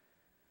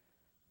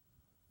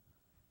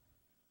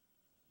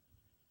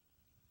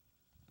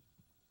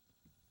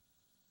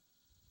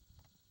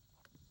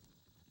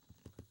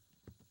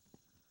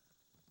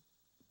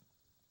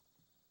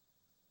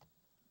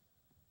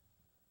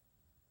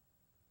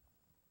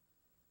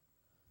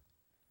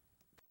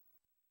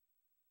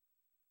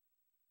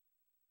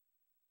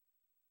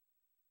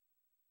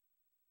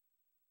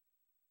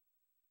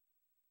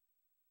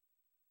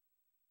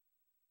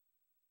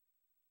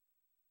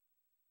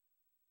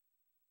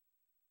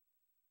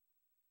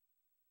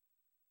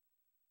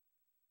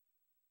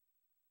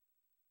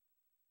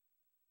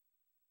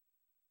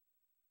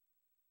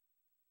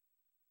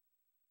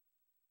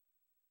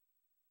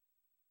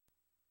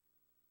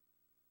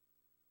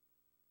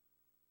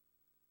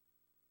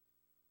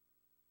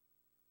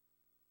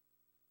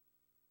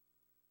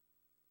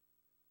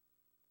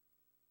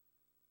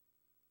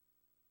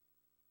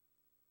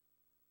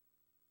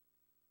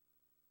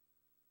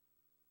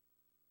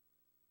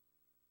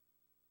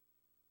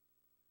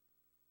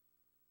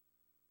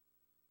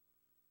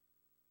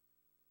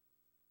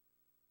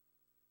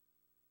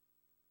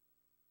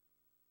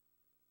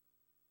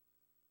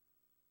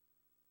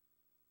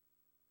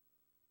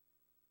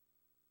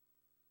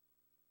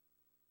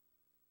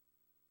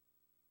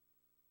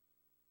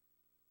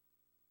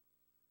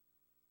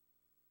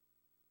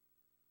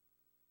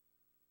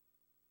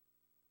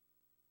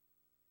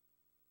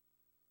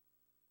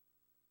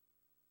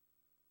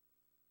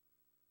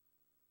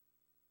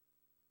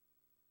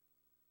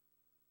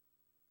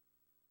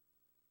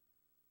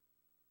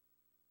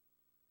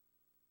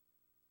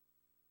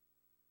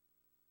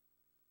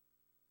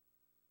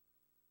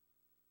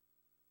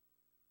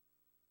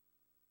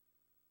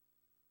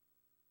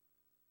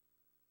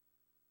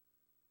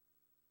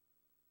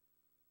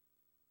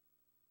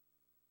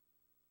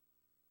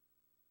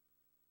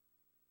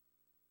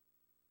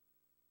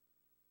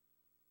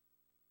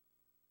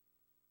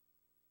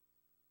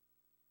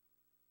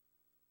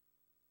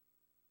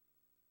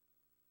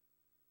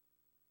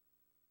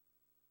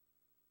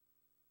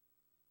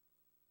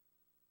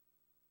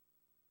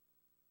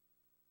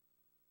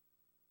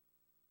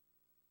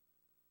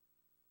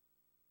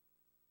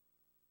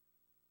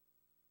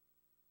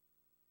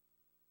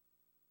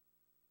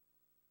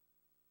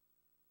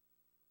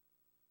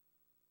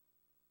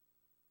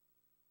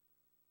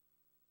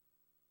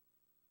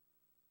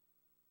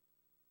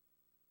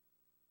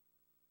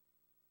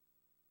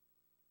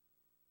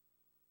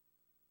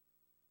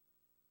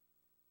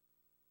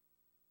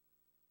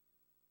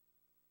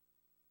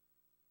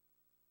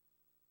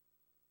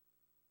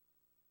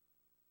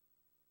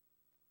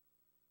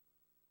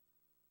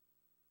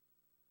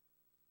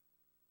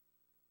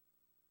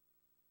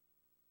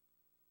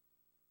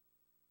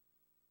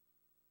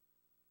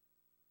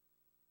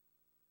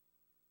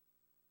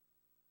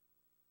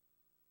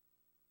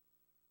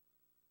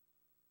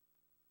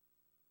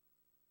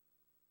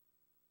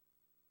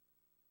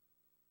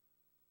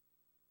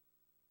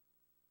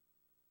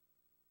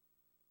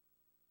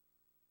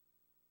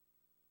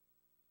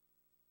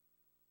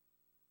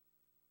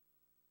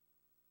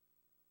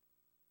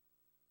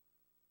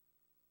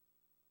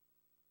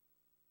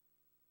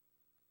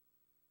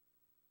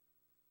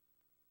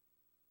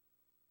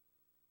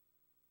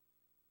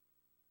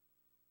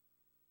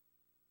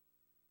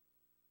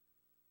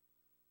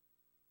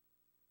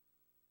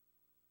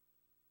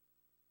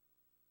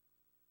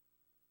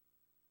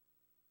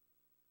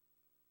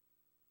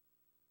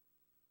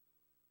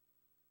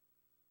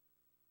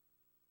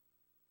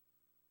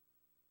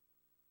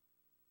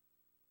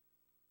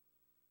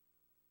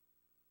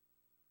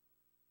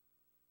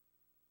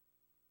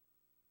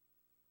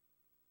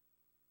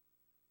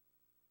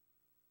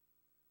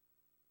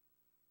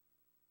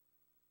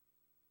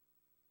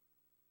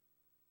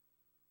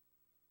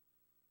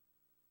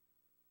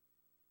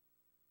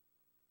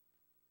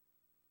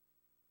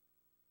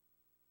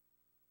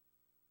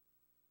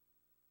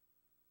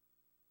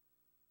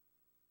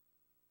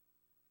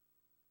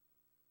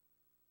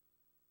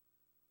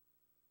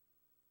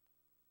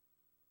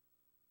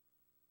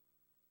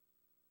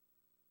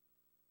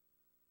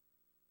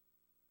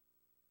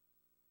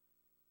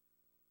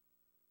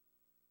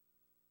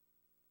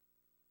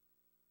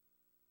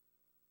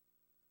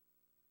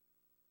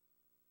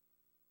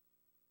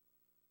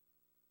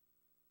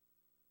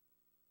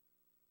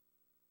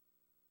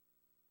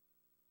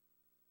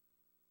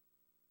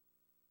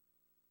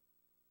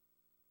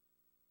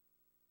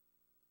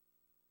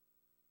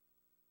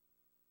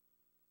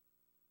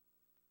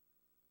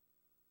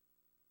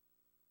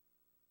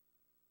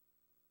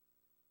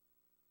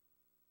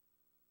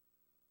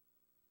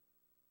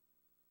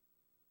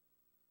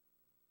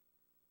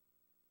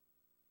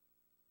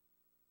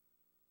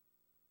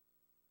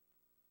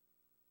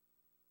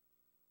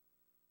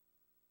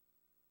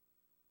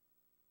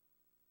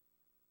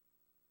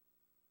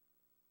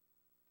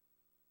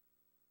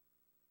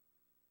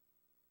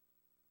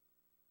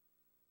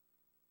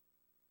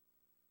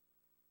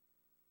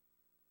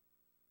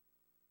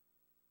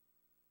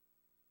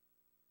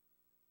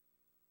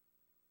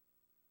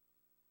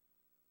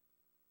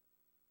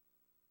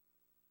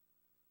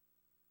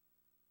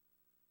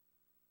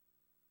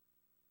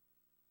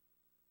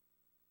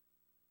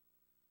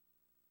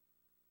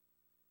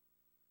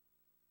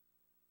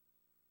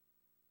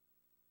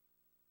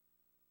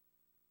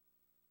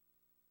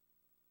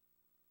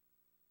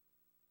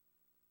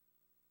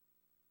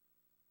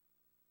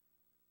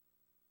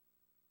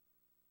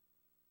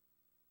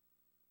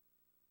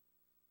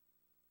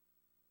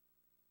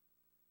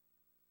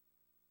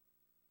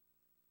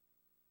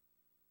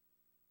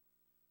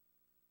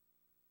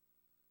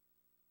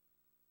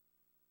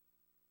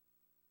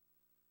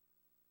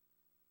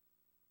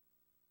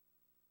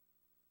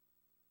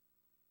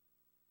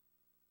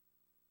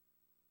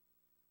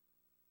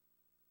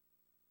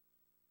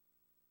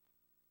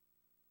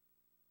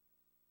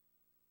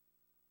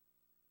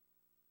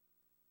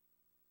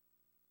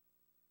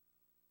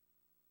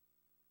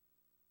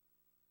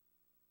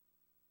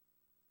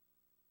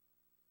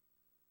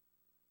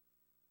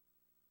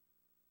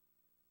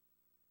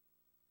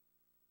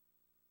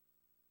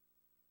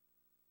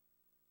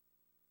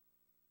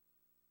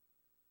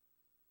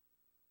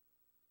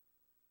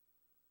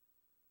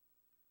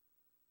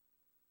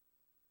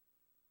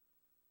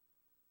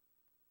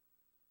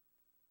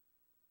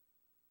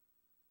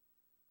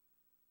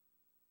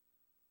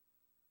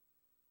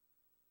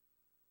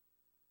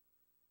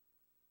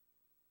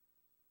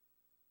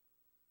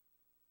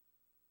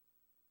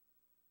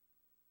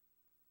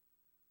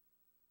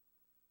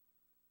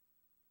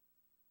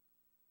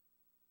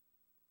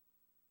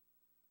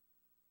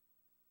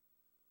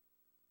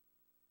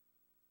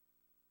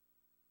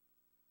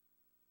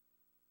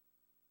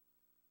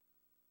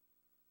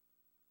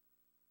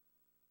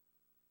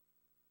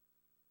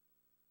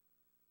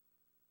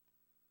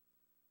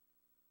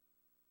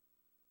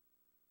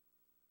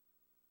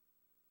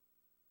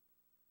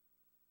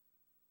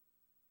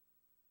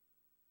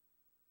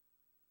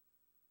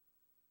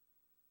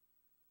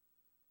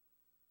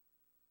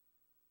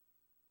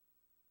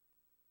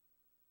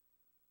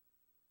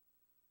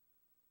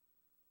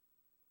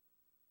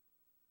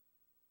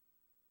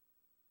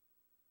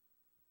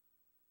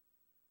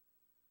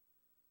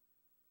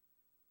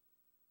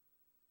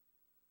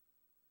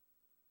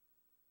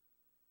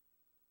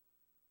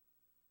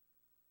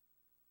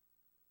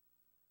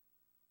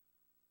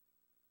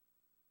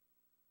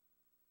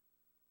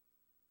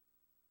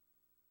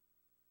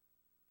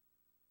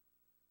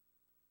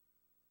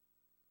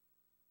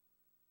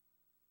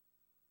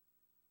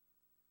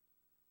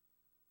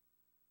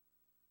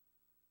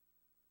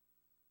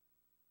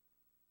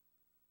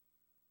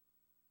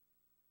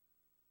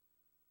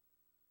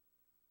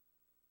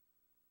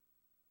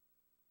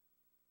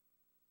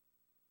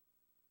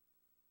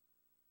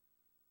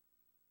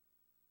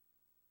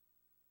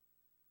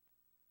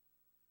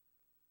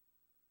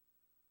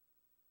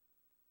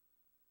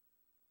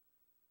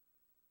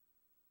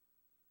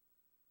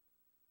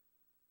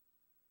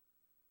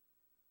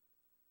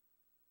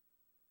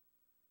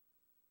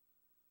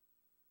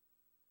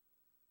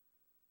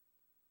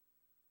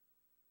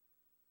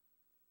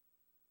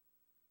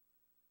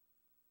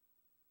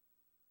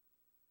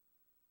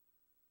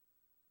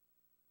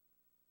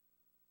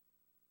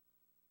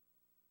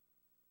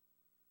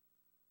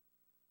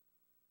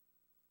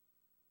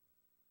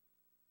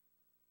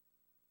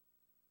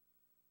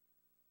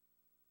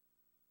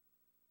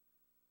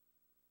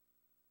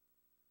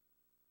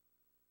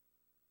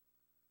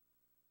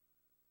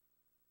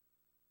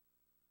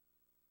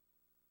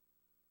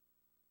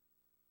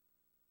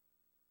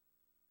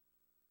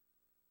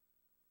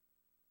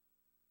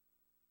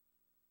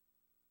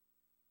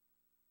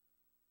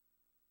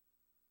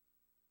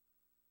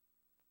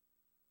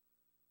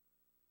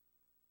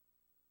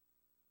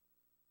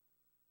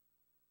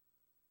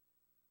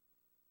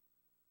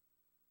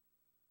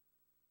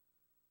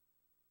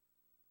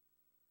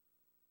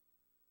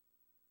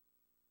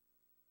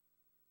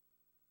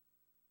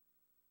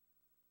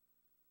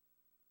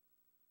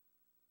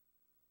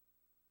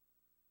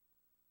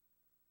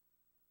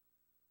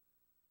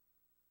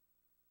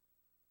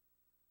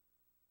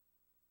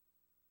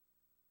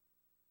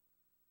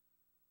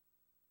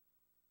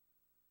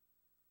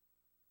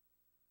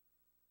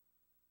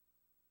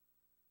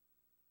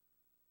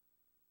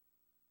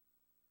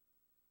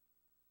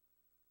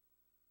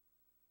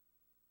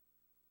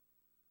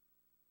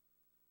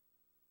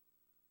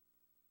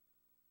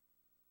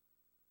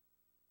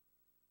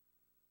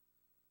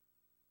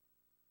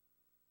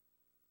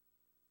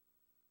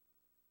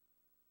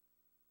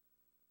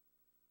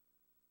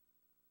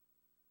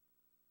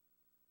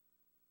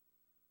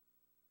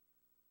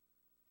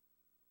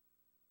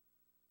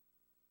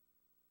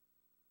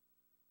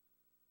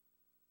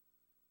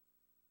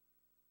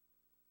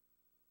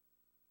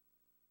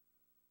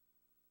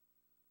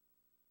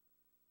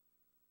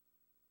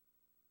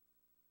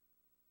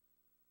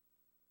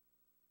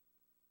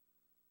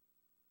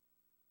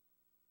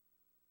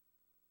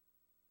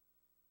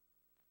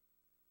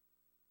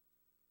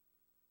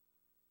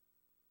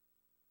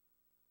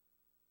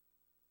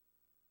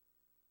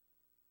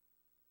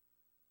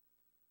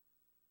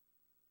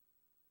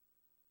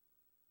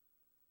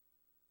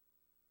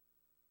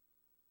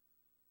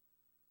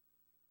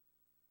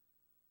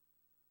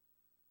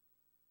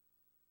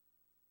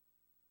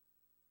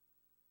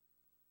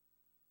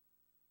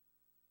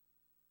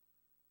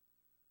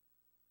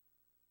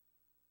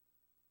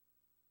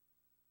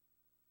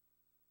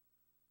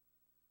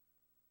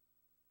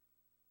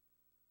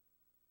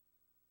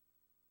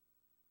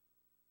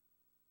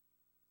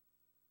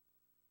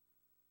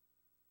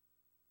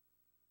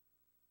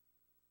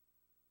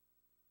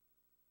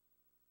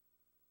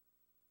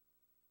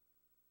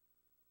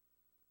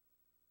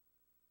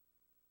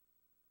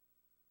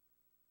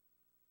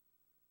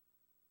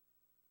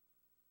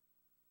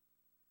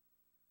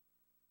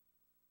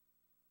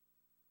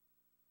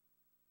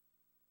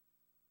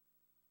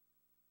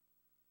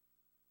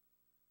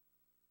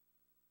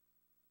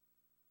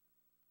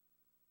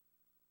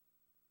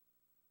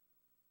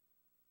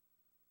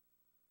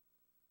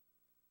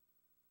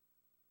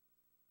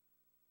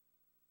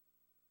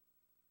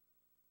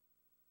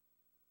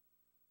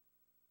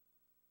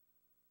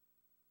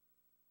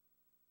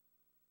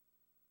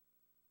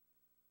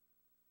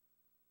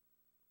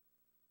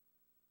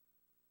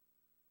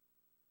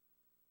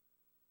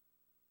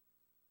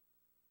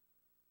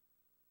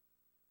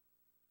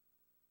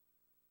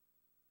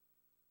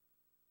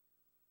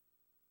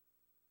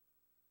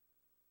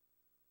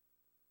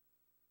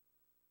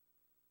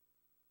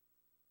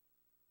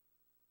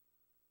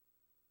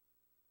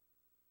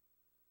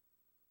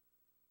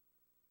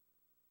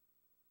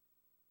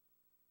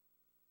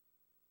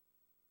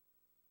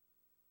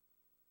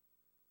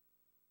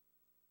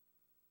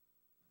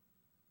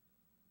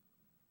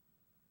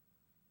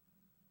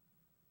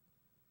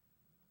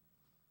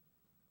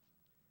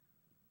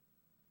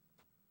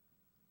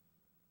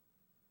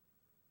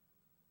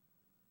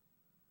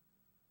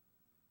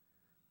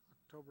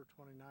 October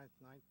 29th,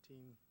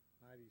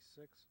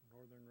 1996,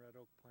 Northern Red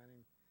Oak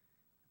planting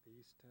at the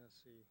East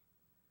Tennessee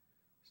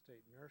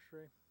State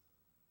Nursery.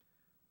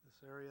 This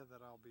area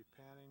that I'll be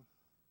panning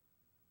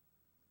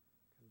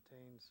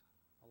contains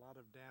a lot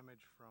of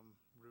damage from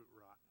root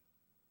rot.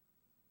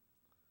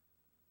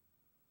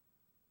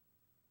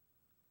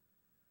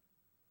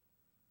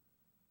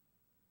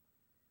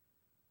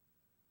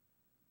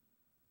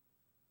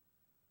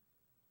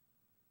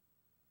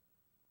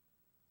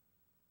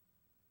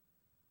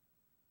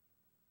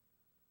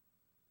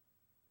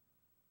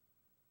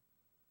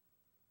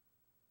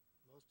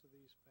 Most of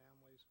these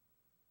families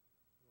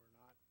were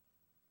not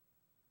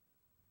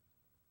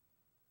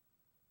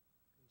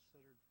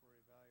considered for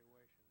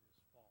evaluation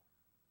this fall.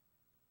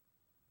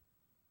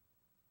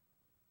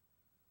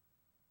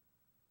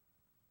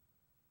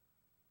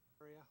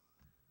 Area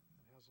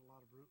that has a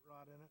lot of root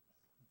rot in it.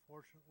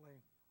 Unfortunately,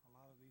 a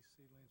lot of these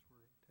seedlings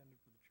were intended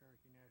for the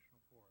Cherokee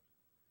National Forest.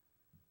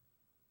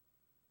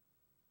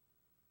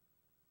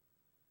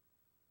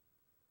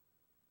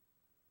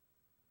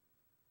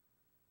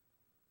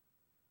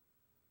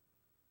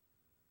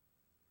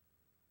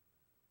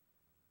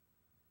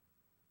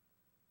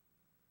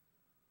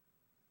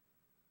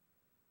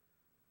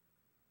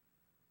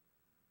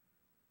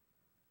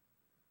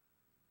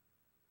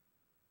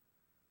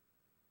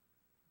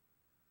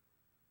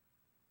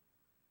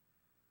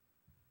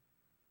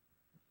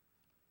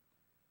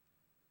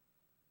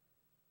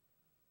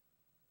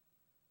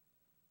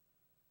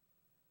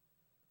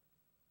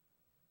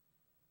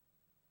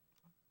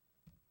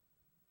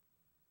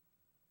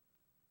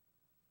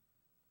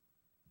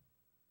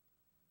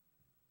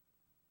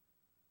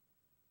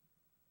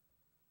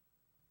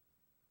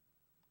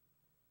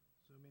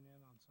 Zooming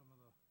in on some of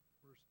the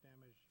worst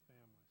damaged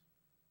families.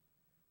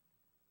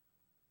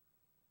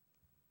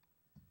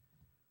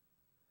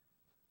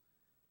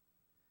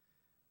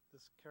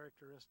 This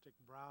characteristic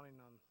browning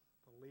on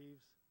the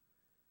leaves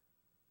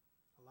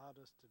allowed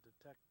us to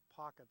detect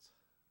pockets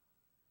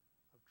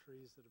of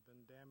trees that have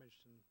been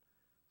damaged in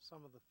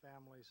some of the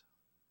families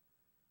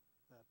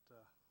that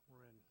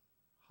were in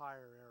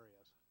higher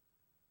areas.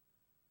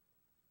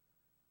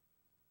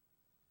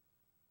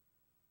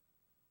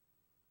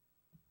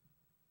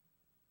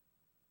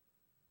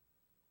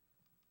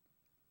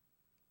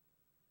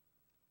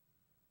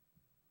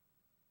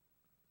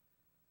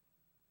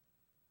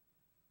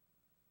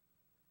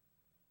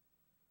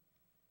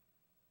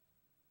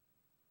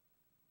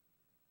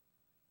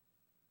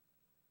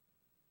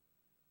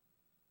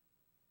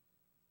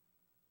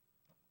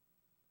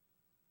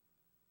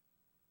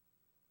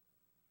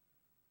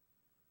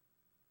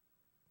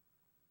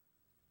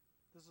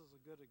 This is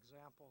a good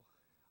example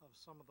of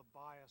some of the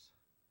bias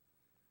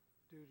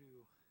due to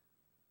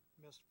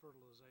missed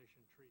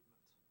fertilization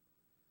treatments.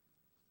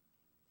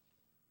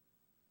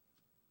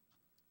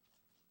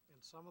 In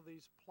some of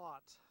these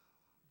plots,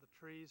 the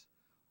trees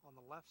on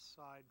the left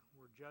side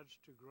were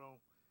judged to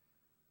grow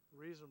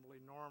reasonably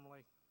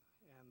normally,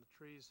 and the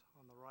trees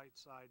on the right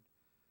side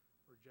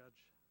were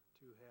judged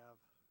to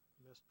have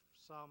missed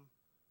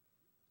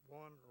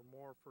one or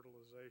more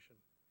fertilization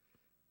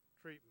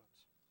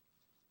treatments,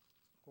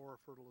 or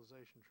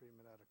fertilization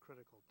treatment at a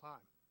critical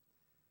time.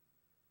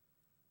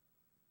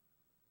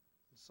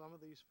 In some of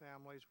these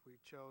families,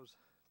 we chose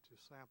to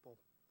sample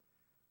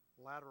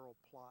lateral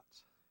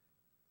plots.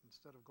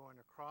 Instead of going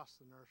across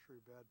the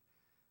nursery bed,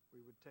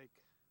 we would take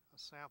a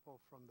sample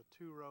from the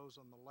 2 rows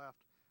on the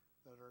left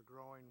that are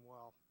growing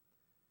well,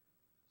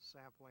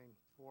 sampling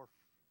 4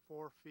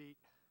 feet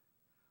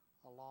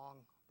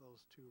along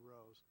those 2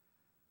 rows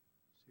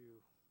to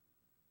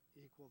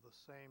equal the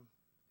same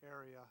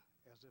area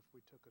as if we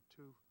took a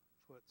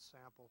 2-foot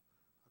sample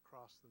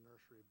across the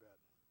nursery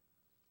bed.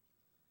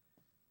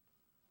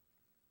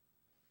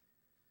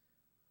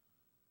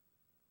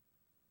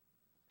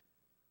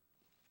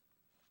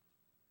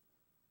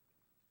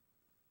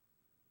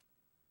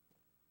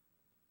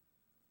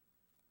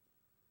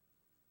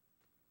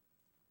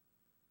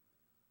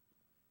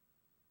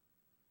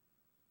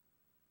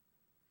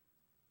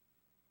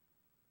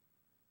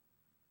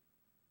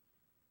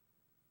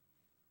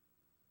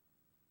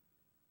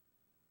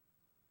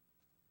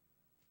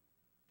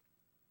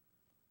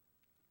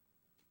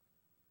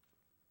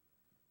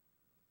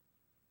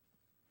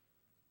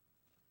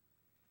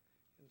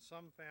 In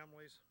some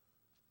families,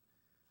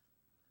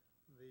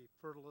 the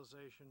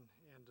fertilization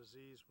and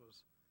disease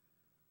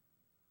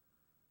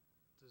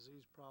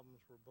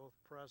problems were both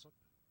present,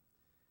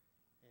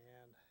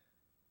 and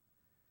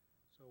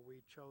so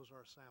we chose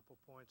our sample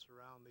points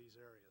around these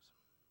areas.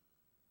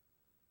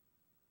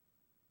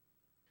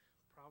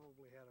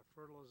 Probably had a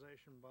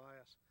fertilization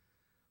bias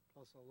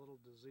plus a little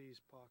disease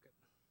pocket.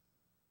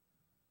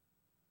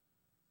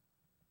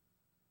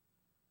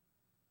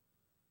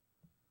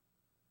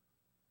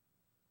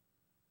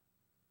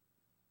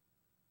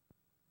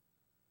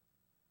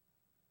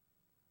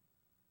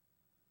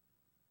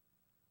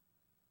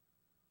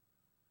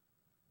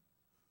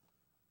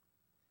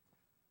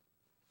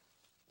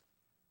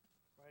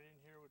 Right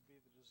in here would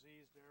be the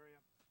diseased area.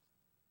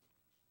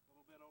 A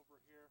little bit over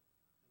here,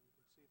 and you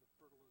can see the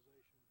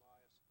fertilization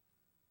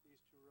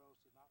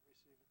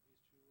see that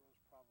these two rows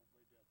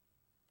probably did.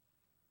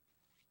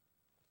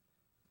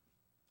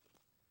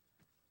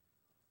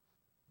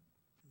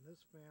 In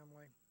this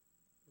family,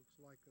 looks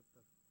like that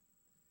the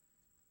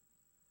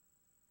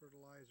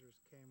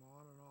fertilizers came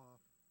on and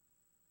off,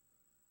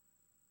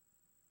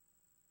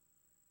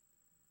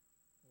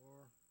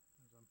 or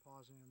as I'm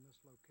pausing in this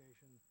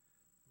location,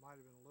 might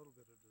have been a little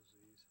bit of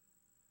disease.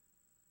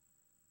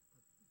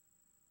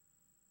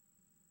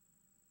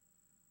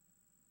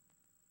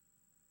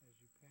 But as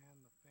you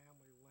pan the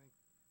family length,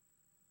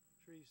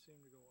 trees seem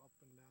to go up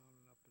and down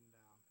and up and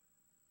down,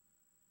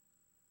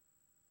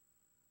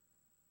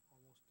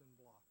 almost in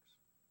blocks.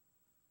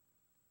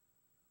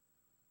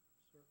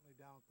 Certainly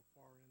down at the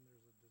far end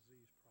there's a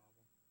disease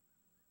problem.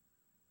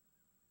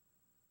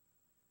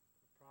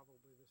 But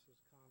probably this is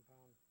a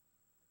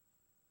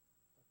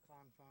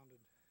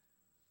confounded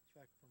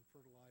effect from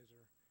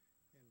fertilizer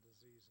and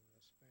disease in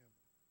this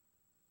family.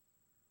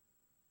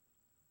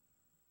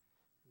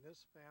 In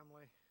this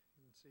family,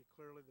 you can see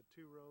clearly the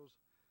two rows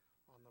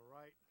on the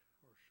right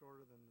are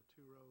shorter than the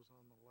two rows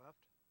on the left.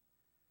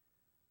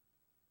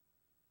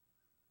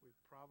 We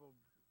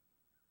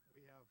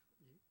have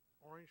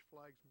orange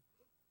flags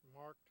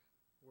marked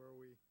where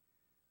we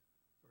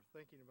were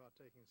thinking about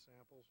taking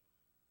samples,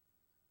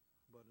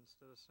 but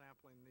instead of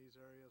sampling these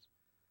areas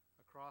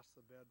across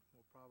the bed,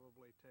 we'll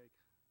probably take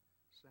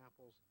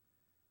samples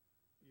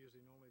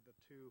using only the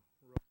two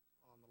rows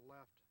on the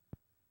left,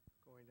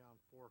 going down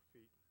 4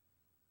 feet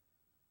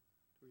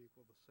to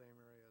equal the same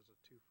area as a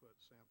 2-foot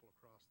sample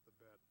across the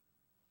bed.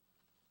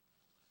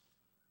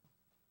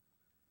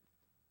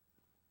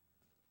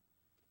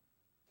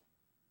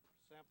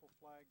 Sample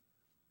flag,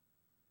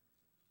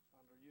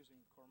 under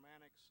using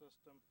Cormanic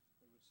system,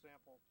 we would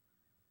sample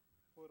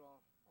foot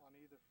on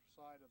either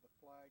side of the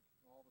flag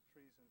and all the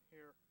trees in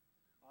here.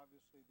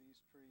 Obviously these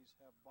trees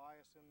have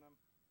bias in them,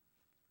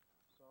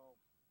 so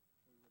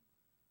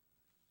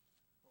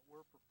what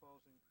we're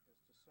proposing is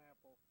to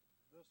sample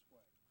this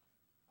way.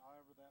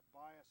 However, that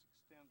bias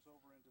extends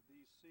over into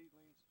these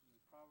seedlings, and we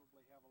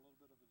probably have a little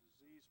bit of a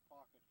disease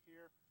pocket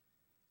here,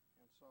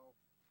 and so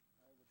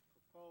I would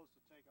propose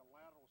to take a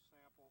lateral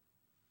sample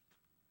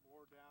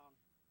more down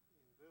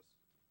in through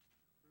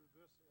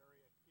this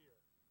area here.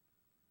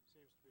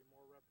 Seems to be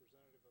more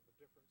representative of the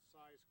different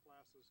size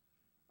classes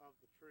of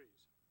the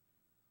trees.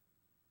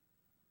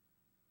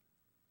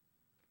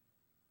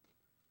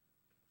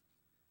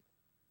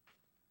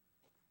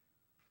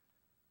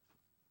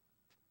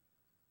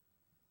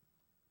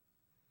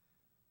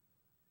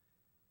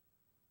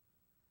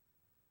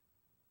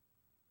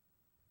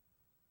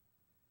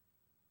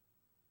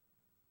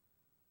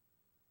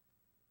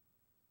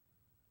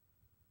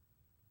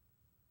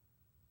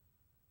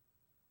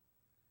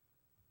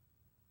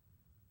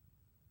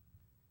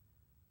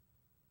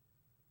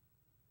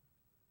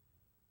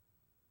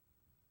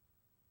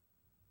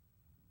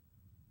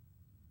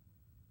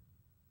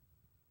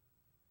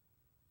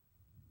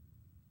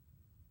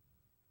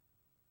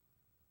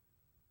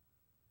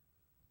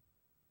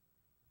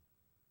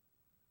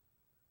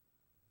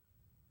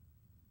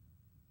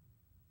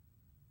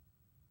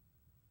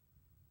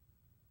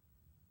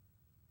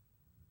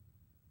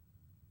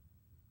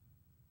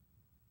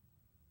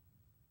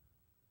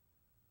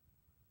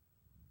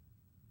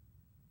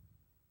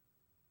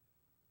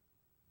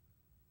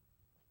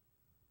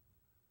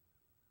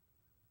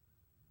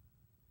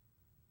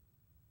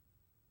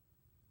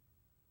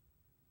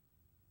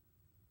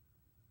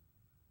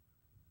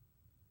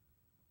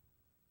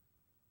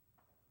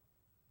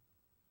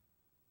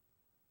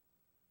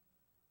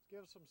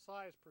 Give some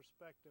size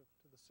perspective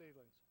to the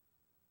seedlings.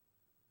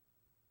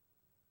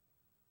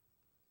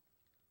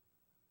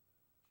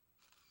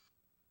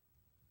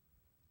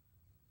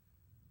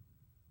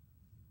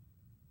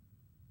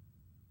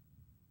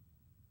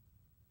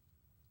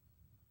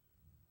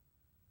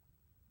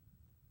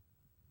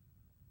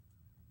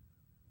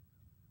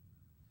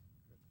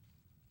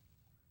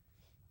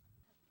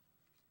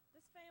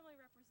 This family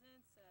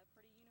represents a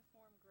pretty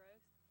uniform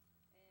growth,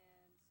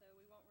 and so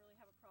we won't really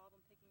have a problem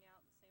picking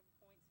out the sample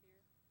points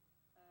here.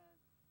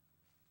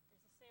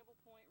 There's a sample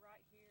point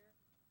right here,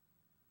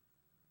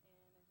 and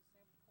there's a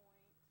sample point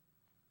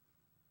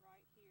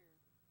right here,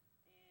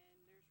 and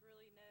there's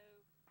really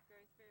no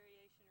growth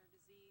variation or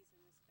disease in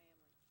this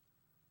family.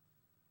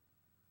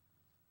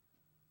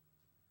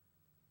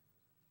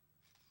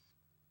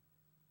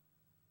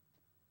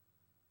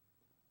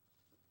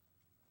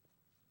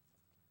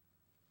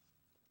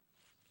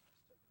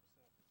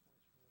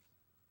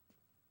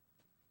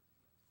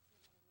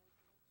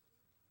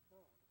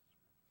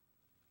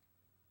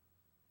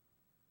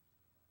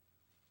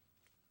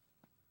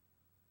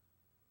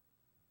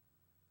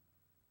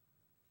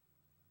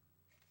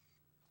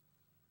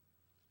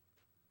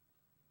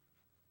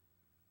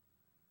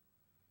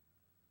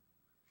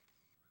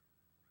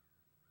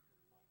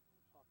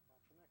 Talk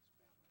about the next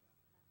family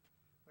then.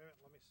 Wait a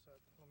minute, let me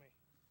focus in on it.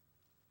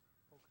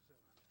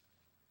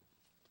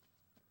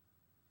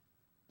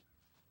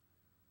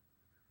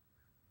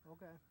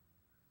 Okay. Can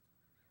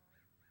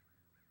I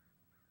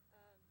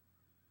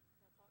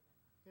talk now?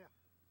 Yeah.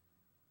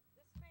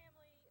 This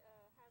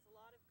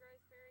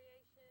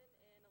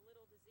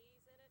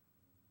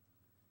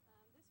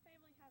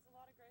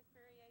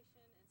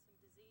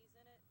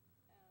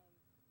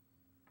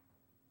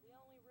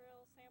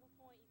real sample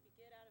point you could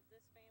get out of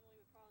this family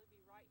would probably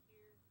be right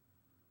here,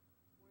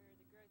 where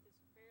the growth is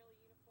fairly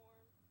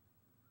uniform.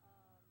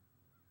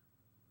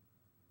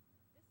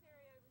 This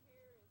area over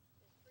here is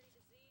pretty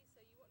diseased, so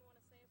you wouldn't want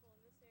to sample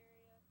in this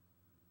area.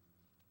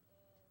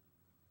 And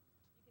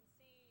you can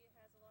see it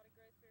has a lot of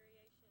growth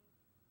variation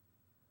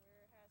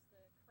where it has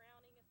the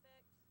crowning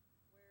effect,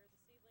 where the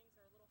seedlings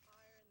are a little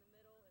higher in the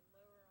middle and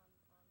lower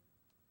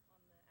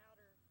on the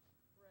outer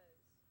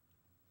rows.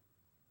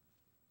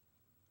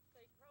 So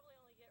you can probably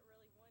only get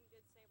really one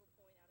good sample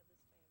point out of this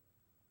family.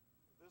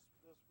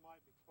 This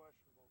might be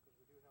questionable because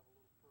we do have a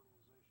little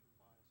fertilization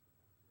bias, I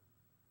think, here.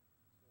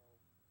 So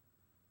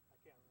I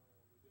can't remember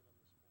what we did on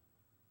this family.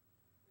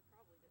 We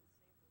probably didn't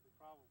sample. We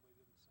probably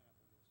didn't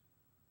sample this.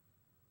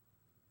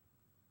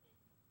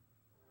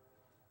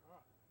 All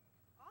right.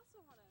 I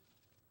also I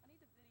need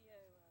to video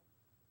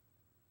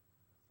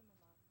some of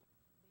my leaf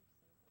sample points.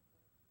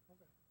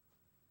 Okay.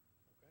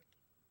 Okay.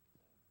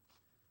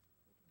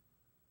 So we can.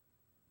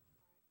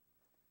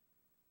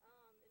 All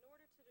right. In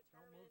order to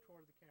determine. Don't move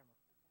toward the camera.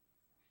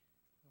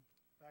 Okay,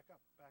 sorry. Back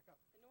up. Back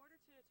up. In order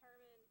to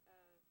determine,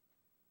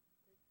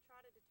 try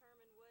to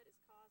determine what is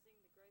causing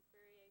the growth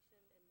variation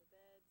in the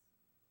beds,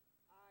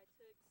 I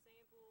took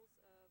samples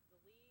of the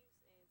leaves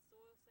and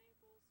soil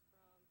samples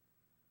from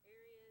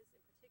areas,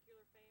 in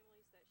particular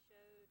families, that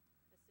showed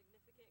a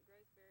significant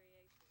growth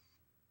variation.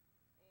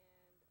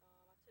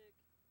 And I took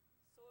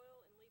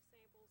soil and leaf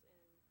samples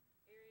in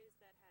areas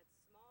that had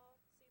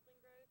small seedling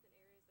growth and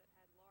areas that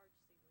had large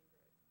seedling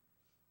growth.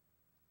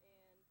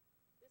 And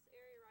this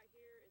area right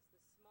here is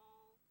the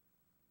small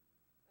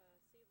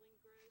seedling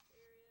growth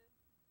area.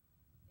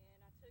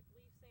 And I took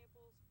leaf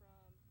samples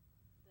from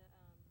the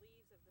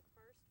leaves of the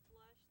first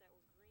flush that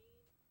were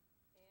green,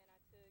 and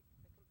I took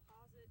a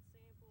composite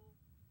sample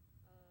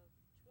of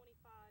 25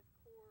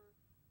 core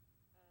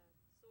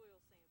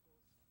soil samples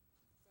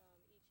from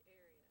each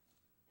area.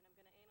 And I'm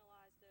going to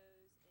analyze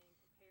those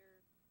and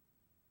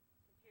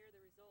compare the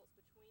results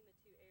between the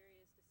two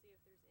areas to see if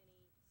there's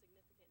any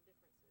significant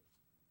differences.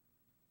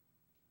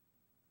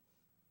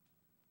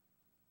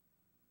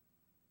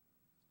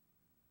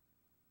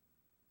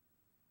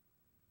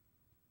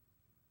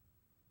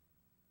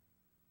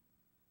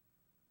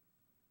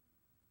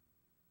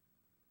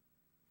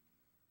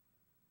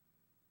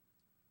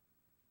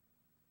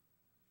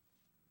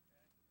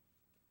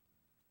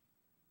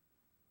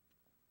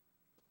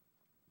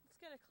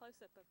 Let's get a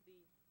close-up of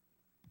the.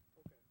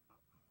 Okay.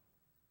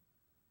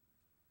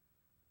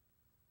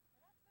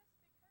 We're not supposed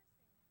to be cursing.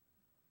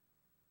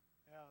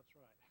 Yeah, that's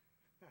right.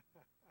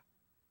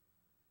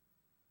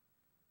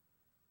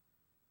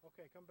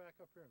 Okay, come back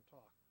up here and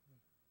talk. What,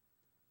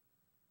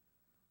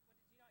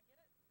 did you not get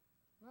it?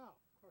 No,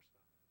 of course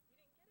not.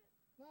 You didn't get it?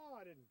 No,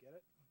 I didn't get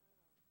it.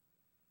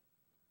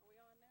 Are we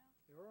on now?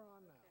 You're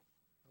on now.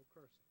 Okay. No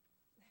cursing.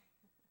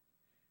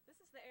 This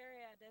is the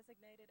area I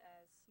designated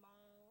as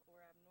small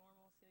or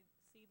abnormal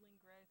seedling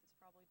growth. It's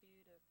probably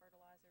due to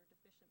fertilizer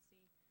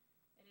deficiency.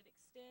 And it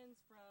extends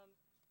from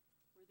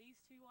where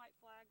these two white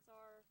flags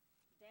are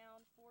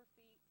down 4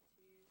 feet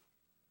to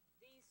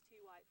these two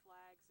white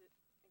flags. It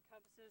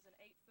encompasses an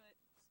 8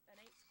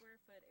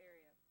 square foot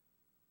area.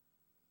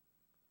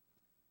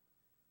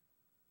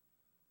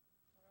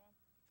 Hold on.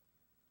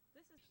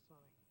 This is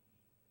Sonny.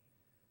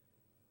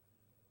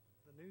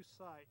 The new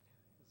site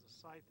is a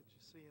site that you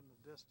see in the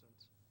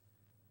distance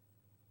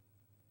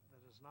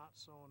that is not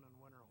sown in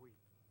winter wheat.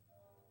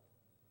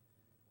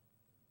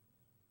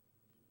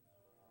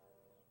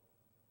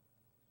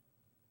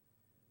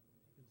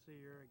 You can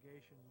see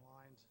irrigation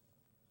lines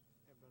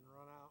have been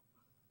run out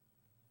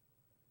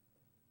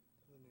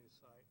to the new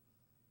site.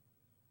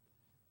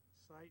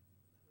 Site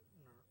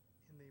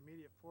in the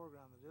immediate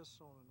foreground that is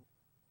sown in.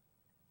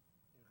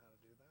 You know how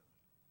to do that?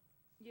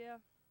 Yeah.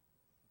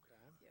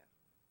 Okay. Yeah.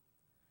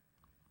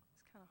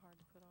 It's kind of hard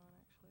to put on,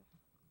 actually.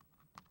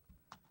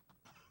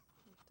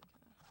 You have to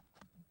kind of.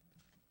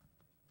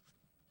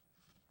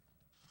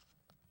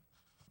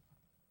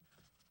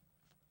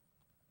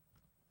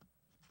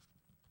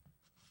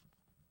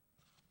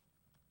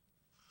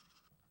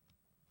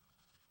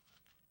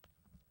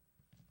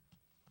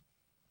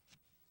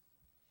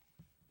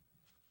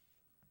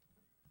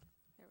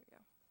 There we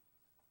go.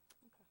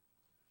 Okay.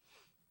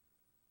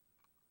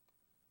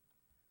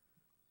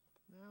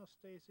 Now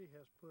Stacy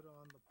has put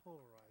on the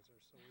polarizer,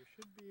 so we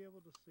should be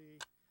able to see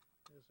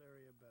this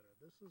area better.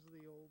 This is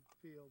the old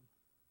field,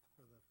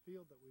 or the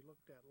field that we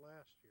looked at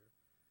last year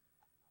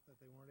that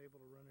they weren't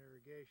able to run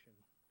irrigation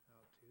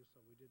out to,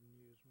 so we didn't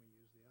use, we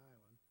used the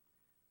island.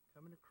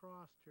 Coming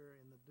across here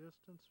in the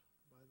distance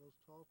by those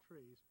tall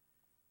trees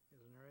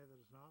is an area that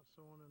is not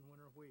sown in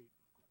winter wheat.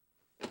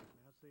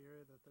 And that's the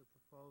area that they're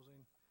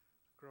proposing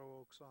to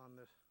grow oaks on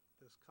this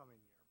coming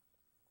year.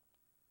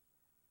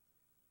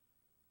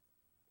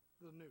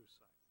 The new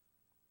site,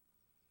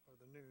 or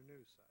the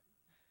new site.